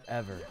 fun map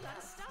ever.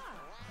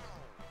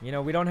 You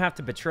know, we don't have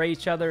to betray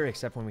each other,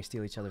 except when we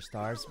steal each other's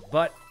stars.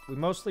 But we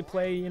mostly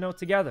play, you know,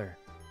 together.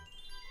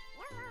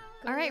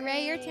 All right,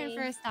 Ray, your turn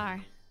for a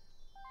star.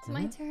 It's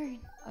my turn.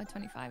 Oh,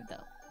 25 though.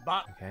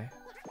 But Okay.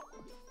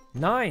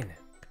 9.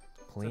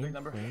 a Clean, big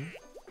number. clean.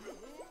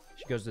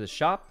 She goes to the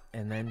shop,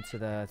 and then to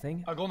the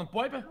thing. a golden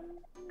pipe.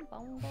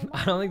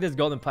 I don't think there's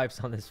golden pipes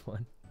on this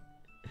one.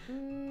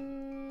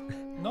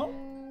 No?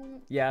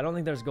 Yeah, I don't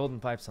think there's golden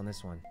pipes on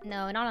this one.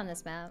 No, not on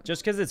this map.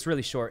 Just because it's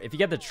really short. If you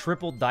get the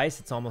triple dice,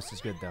 it's almost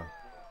as good, though.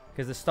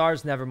 Because the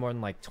star's never more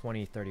than like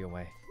 20, 30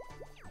 away.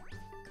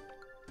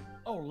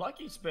 Oh,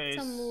 lucky space.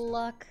 Some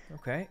luck.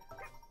 Okay.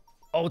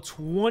 Oh,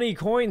 20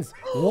 coins.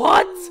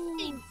 What?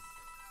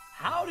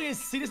 How how do you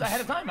see this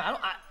ahead of time?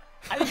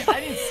 I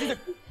didn't see the.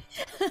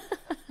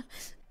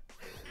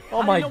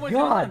 Oh my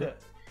god!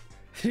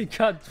 He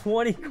got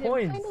 20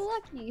 coins. Kinda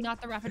lucky.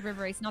 Not the rapid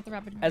river race. Not the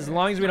rapid river As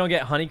long as we don't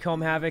get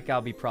honeycomb havoc,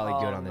 I'll be probably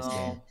good on this no.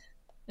 game.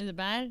 Is it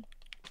bad?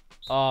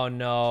 Oh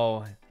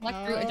no!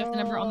 Select route, adjust the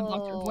number on the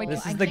block to avoid.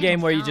 This is the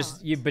game where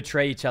you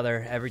betray each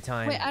other every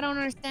time. Wait, I don't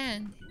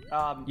understand.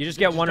 You just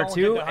get one or don't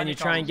two, get the and you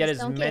try and get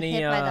Just as don't many.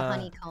 get hit by the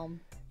honeycomb.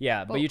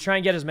 Yeah, but you try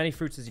and get as many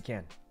fruits as you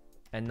can,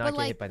 and not But, get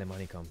like, hit by the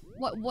honeycomb.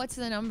 What's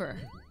the number?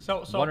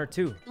 So One or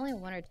two. Only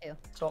one or two.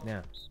 So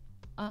Yeah.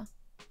 Uh.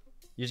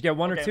 You just get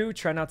one or Okay. two.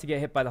 Try not to get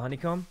hit by the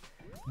honeycomb.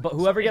 But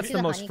whoever gets See the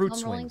the most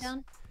fruits honeycomb rolling wins.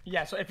 down?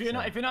 yeah, so if you're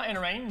not in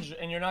range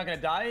and you're not gonna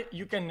die,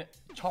 you can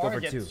for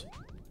target. two.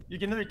 You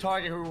can literally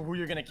target who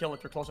you're gonna kill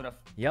if you're close enough.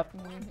 Yep.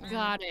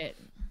 Got it.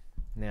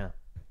 Yeah.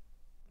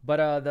 But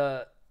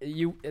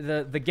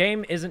the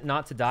game isn't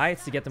not to die,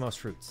 it's to get the most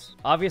fruits.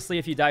 Obviously,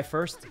 if you die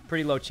first,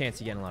 pretty low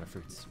chance you get a lot of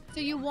fruits. So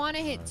you want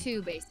to hit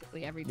two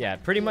basically every time. Yeah,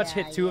 pretty much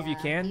hit two if you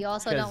Yeah. can. You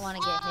also don't want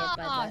to get hit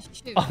by Ah, the.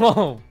 shoot.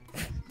 Oh.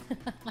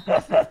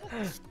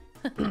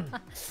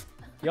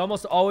 You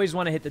almost always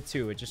want to hit the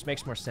two. It just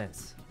makes more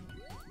sense.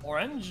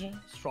 Orange,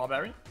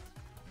 strawberry.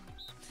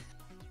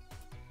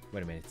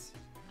 Wait a minute.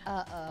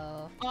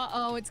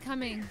 Uh-oh, it's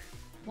coming.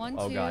 One,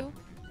 Oh, two. God.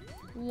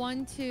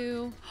 1,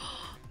 2.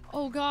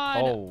 Oh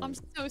god. Oh. I'm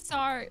so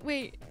sorry.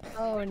 Wait.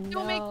 Oh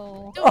Don't make.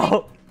 no. Don't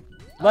Oh,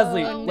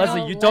 Leslie, Oh,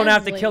 Leslie, no, you don't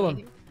have to kill him.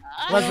 make.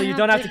 Leslie, you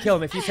don't have to kill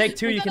him. If you take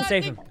two, you can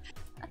save him.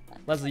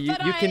 Leslie, you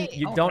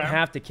don't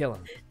have to kill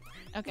him.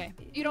 Okay.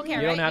 You don't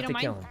care, You right? don't have you to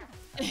don't kill mind? him.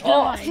 You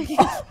Oh, don't mind.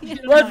 You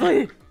don't Leslie!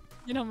 mind.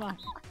 You don't mind.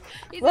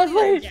 He said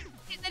Leslie! He doesn't care.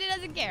 He said he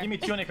doesn't care. Give me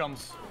two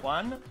honeycombs.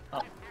 One.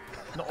 Oh,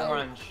 no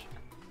orange.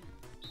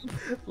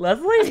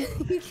 Leslie,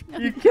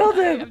 you killed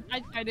him.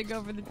 I tried to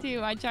go for the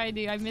 2. I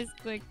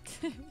misclicked.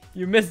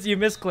 You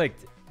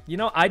misclicked. You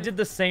know, I did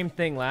the same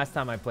thing last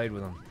time I played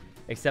with him,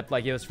 except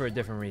like it was for a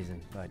different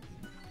reason. But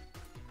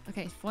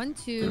Okay, 1,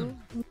 2.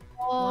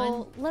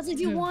 Oh, Leslie,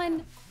 do 2.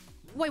 one.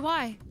 Wait,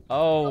 why?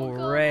 oh,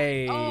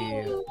 Ray,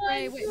 Oh,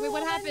 wait,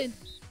 what happened?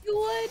 You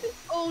would.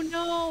 Oh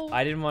no.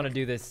 I didn't want to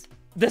do this.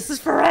 This is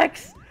for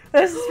X.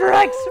 This is for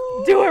X.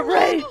 Do it,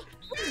 Ray.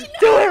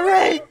 Do it,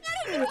 Ray.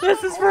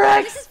 This is for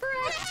X.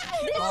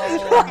 This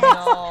is for X.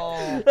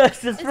 Oh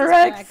This is for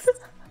X.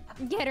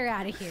 Get her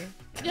out of here.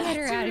 Get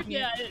her out of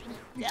here.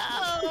 No.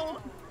 no!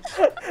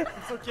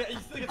 It's okay. You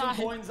still get some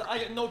coins. I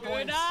get no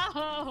coins.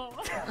 No.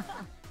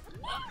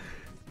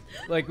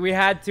 Like we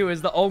had to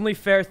is the only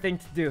fair thing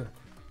to do.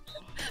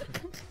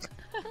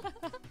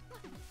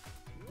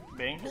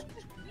 Bing.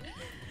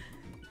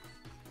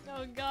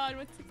 Oh god,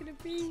 what's it gonna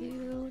be?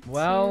 2,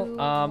 Well, 2,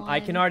 I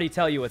can 1. already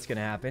tell you what's gonna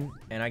happen,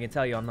 and I can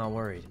tell you I'm not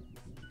worried.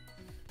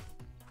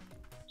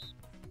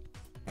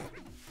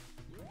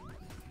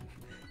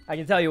 I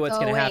can tell you what's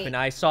gonna happen.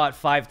 I saw it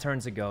 5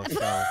 turns ago,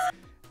 so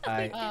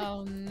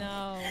Oh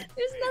no.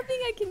 There's nothing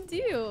I can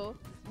do.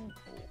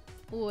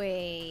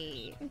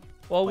 Wait.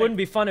 Well, it wouldn't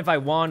be fun if I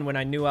won when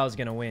I knew I was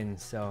gonna win,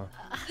 so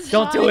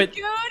don't do it.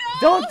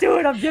 Don't do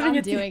it. I'm giving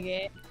it to you. I'm doing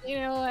it. You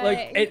know what?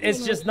 Like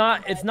it's just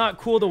not. It's not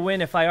cool to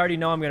win if I already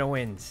know I'm gonna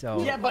win.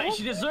 So. Yeah, but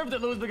she deserved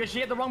it, Luz, because she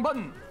hit the wrong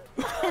button.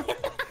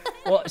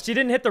 Well, she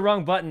didn't hit the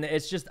wrong button.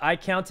 It's just I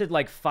counted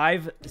like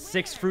 5,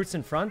 6 fruits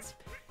in front,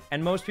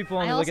 and most people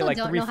only look at like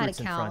 3 fruits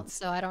in front.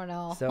 So I don't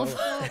know. So.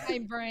 Oh, my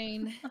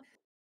brain.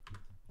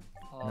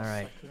 All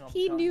right.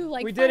 He knew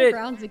like We 5 did it.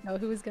 rounds ago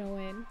who was gonna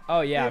win.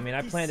 Oh yeah, I mean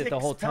I planned it the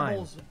whole time.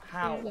 Pebbles.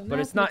 How? But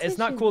it's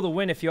not cool to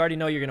win if you already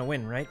know you're gonna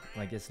win, right?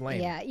 Like it's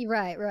lame. Yeah, you're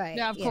right.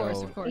 Yeah, of course,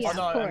 So- of course. Yeah, Oh,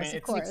 no, of I course, mean,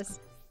 of course.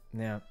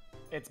 Yeah.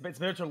 It's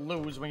better to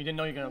lose when you didn't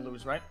know you're gonna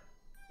lose, right?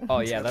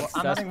 Oh yeah, that's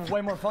I'm that's. having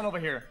way more fun over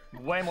here.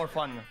 Way more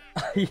fun.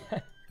 Yeah.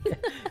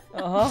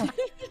 Uh huh.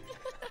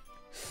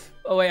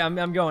 Oh wait,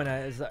 I'm going.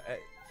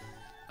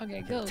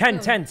 Okay, go. 10,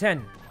 go. 10,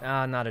 10.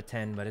 Not a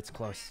 10, but it's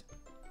close.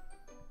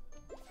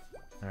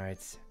 All right.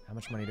 How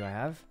much money do I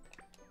have?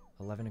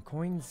 11 in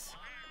coins.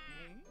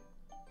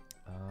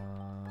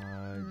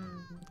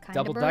 Kinda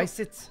Double broke. dice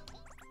it.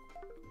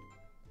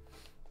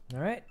 All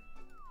right.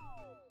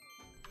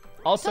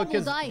 Also, Double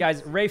because dice.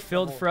 guys, Ray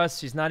filled for us.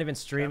 She's not even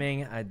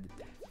streaming.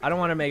 I don't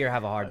want to make her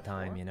have a hard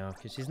time, you know,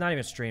 because she's not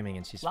even streaming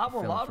and she's Flower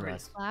filling for lottery.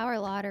 us. Flower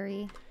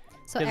lottery.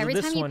 So 'Cause of every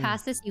this time you one-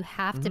 pass this, you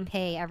have to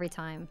pay every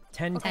time.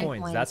 10 10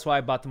 coins. coins. That's why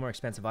I bought the more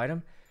expensive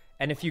item.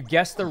 And if you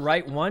guess the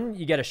right one,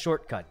 you get a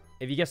shortcut.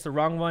 If you guess the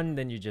wrong one,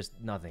 then you just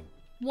nothing.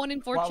 1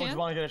 in 4 Why would chance. you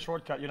want to get a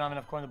shortcut? You don't have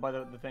enough coins to buy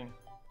the thing.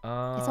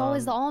 It's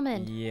always the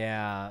almond.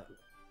 Yeah.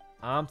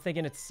 I'm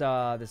thinking it's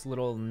this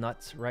little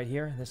nut right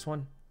here. This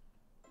one.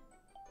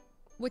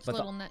 Which But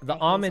little nut? the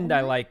almond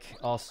I like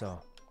also.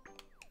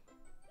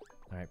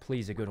 All right,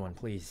 please, a good one,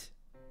 please.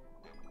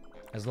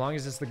 As long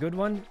as it's the good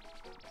one.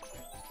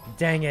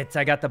 Dang it,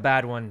 I got the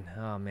bad one.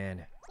 Oh,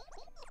 man.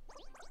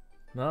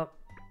 Well,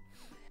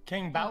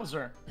 King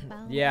Bowser.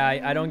 yeah,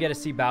 I don't get to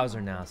see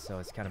Bowser now, so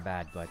it's kind of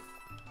bad, but,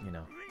 you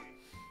know.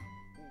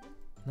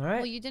 All right.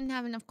 Well, you didn't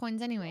have enough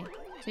coins anyway,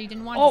 so you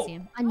didn't want Oh. to see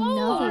him.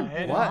 Another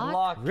Hidden What?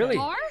 block. Really?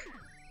 Car?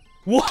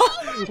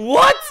 What?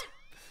 What?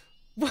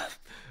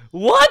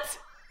 What?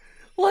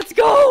 Let's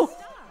go!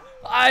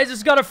 I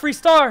just got a free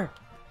star.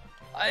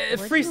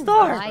 Free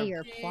star. Buy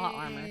your plot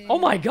armor. Oh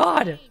my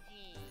god.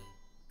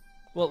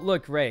 Well,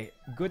 look, Ray.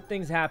 Good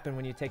things happen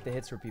when you take the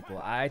hits for people.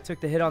 I took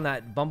the hit on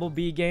that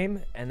Bumblebee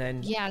game, and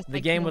then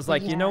the game was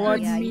like, you know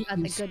what? Yeah, you got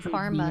the good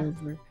karma.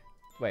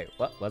 Wait,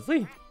 what,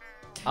 Leslie?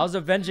 I was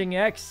avenging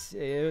X.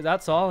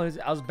 That's all.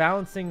 I was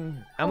balancing.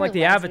 I'm like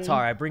the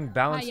Avatar. I bring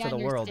balance to the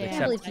world.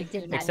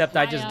 Except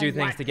I just do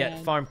things to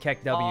get farm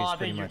Keck W's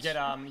pretty much.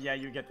 Yeah,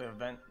 you get the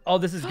event. Oh,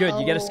 this is good.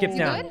 You get to skip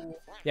down.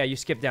 Yeah, you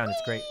skip down.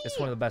 It's great. It's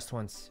one of the best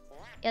ones.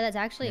 Yeah, that's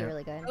actually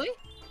really good. Really?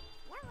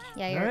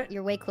 Yeah,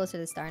 you're way closer to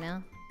the star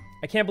now.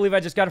 I can't believe I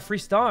just got a free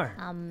star.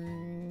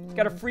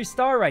 Got a free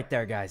star right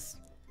there, guys.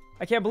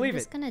 I can't believe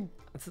it.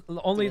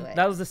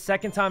 That was the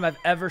second time I've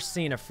ever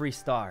seen a free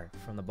star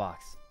from the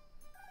box.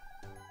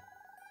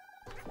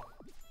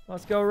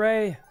 Let's go,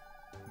 Ray.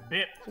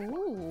 Bit.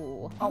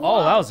 Ooh.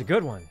 Oh, that was a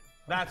good one.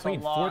 That's clean.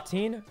 a lot.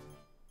 14.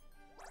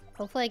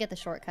 Hopefully I get the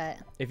shortcut.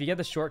 If you get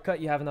the shortcut,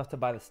 you have enough to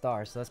buy the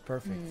star, so that's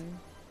perfect.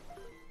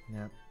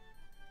 Yeah.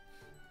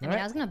 I mean,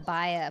 I was gonna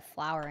buy a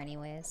flower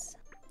anyways.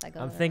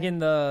 I'm thinking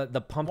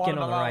the pumpkin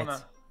on the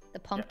right. The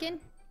pumpkin? Yeah,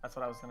 that's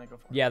what I was gonna go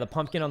for. Yeah, the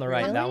pumpkin on the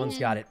right. Really? That one's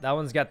got it. That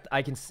one's got.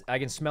 I can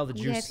smell the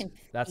You guys juice. can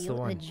That's the feel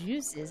one. The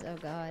juices. Oh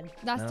god.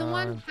 That's the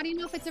one? How do you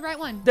know if it's the right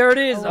one? There it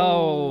is.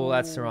 Oh,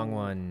 that's the wrong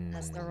one.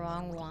 That's the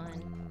wrong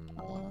one.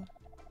 Oh.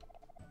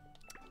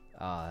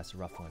 Ah, that's a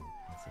rough one.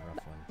 That's a rough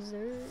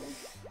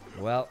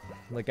one. Well,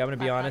 look, I'm gonna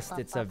be honest.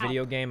 It's a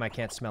video game. I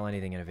can't smell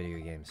anything in a video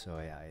game, so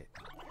yeah.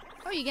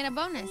 Oh, you get a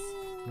bonus.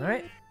 All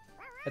right.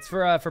 It's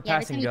for Yeah,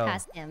 pass and go.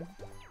 passed him.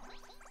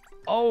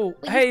 Oh,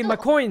 Wait, hey, my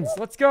coins.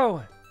 Let's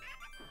go.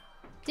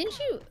 Didn't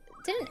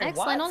X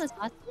land on this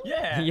last one?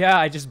 Yeah. Yeah,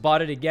 I just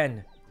bought it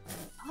again.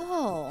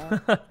 Oh.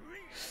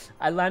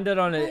 I landed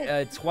on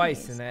it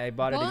twice, and I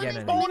bought it again.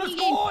 And Bonus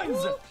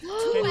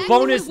coins!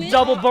 bonus,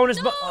 double bonus.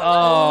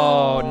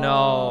 Oh,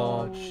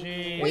 no.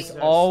 Jesus, It's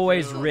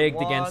always dude. rigged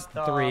What against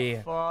the 3.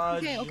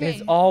 fudge? Okay.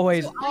 It's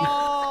always.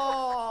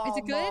 Oh, Is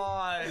it good?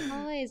 my.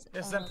 Always.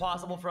 This is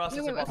impossible for us.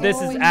 Wait, wait,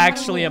 This is Oh,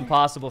 actually no.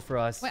 impossible for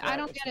us. Wait, I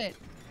don't get it.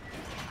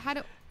 How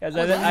do...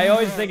 I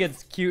always think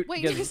it's cute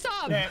Wait, because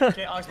stop!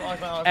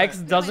 X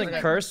doesn't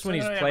curse when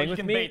he's No, playing you with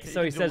can me, bait.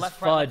 so he You can do says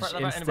left, right, fudge left,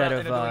 right, instead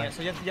and of. doing it.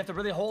 So you have to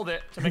really hold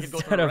it to make it go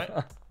Instead through, of.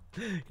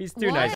 right? He's too What? nice.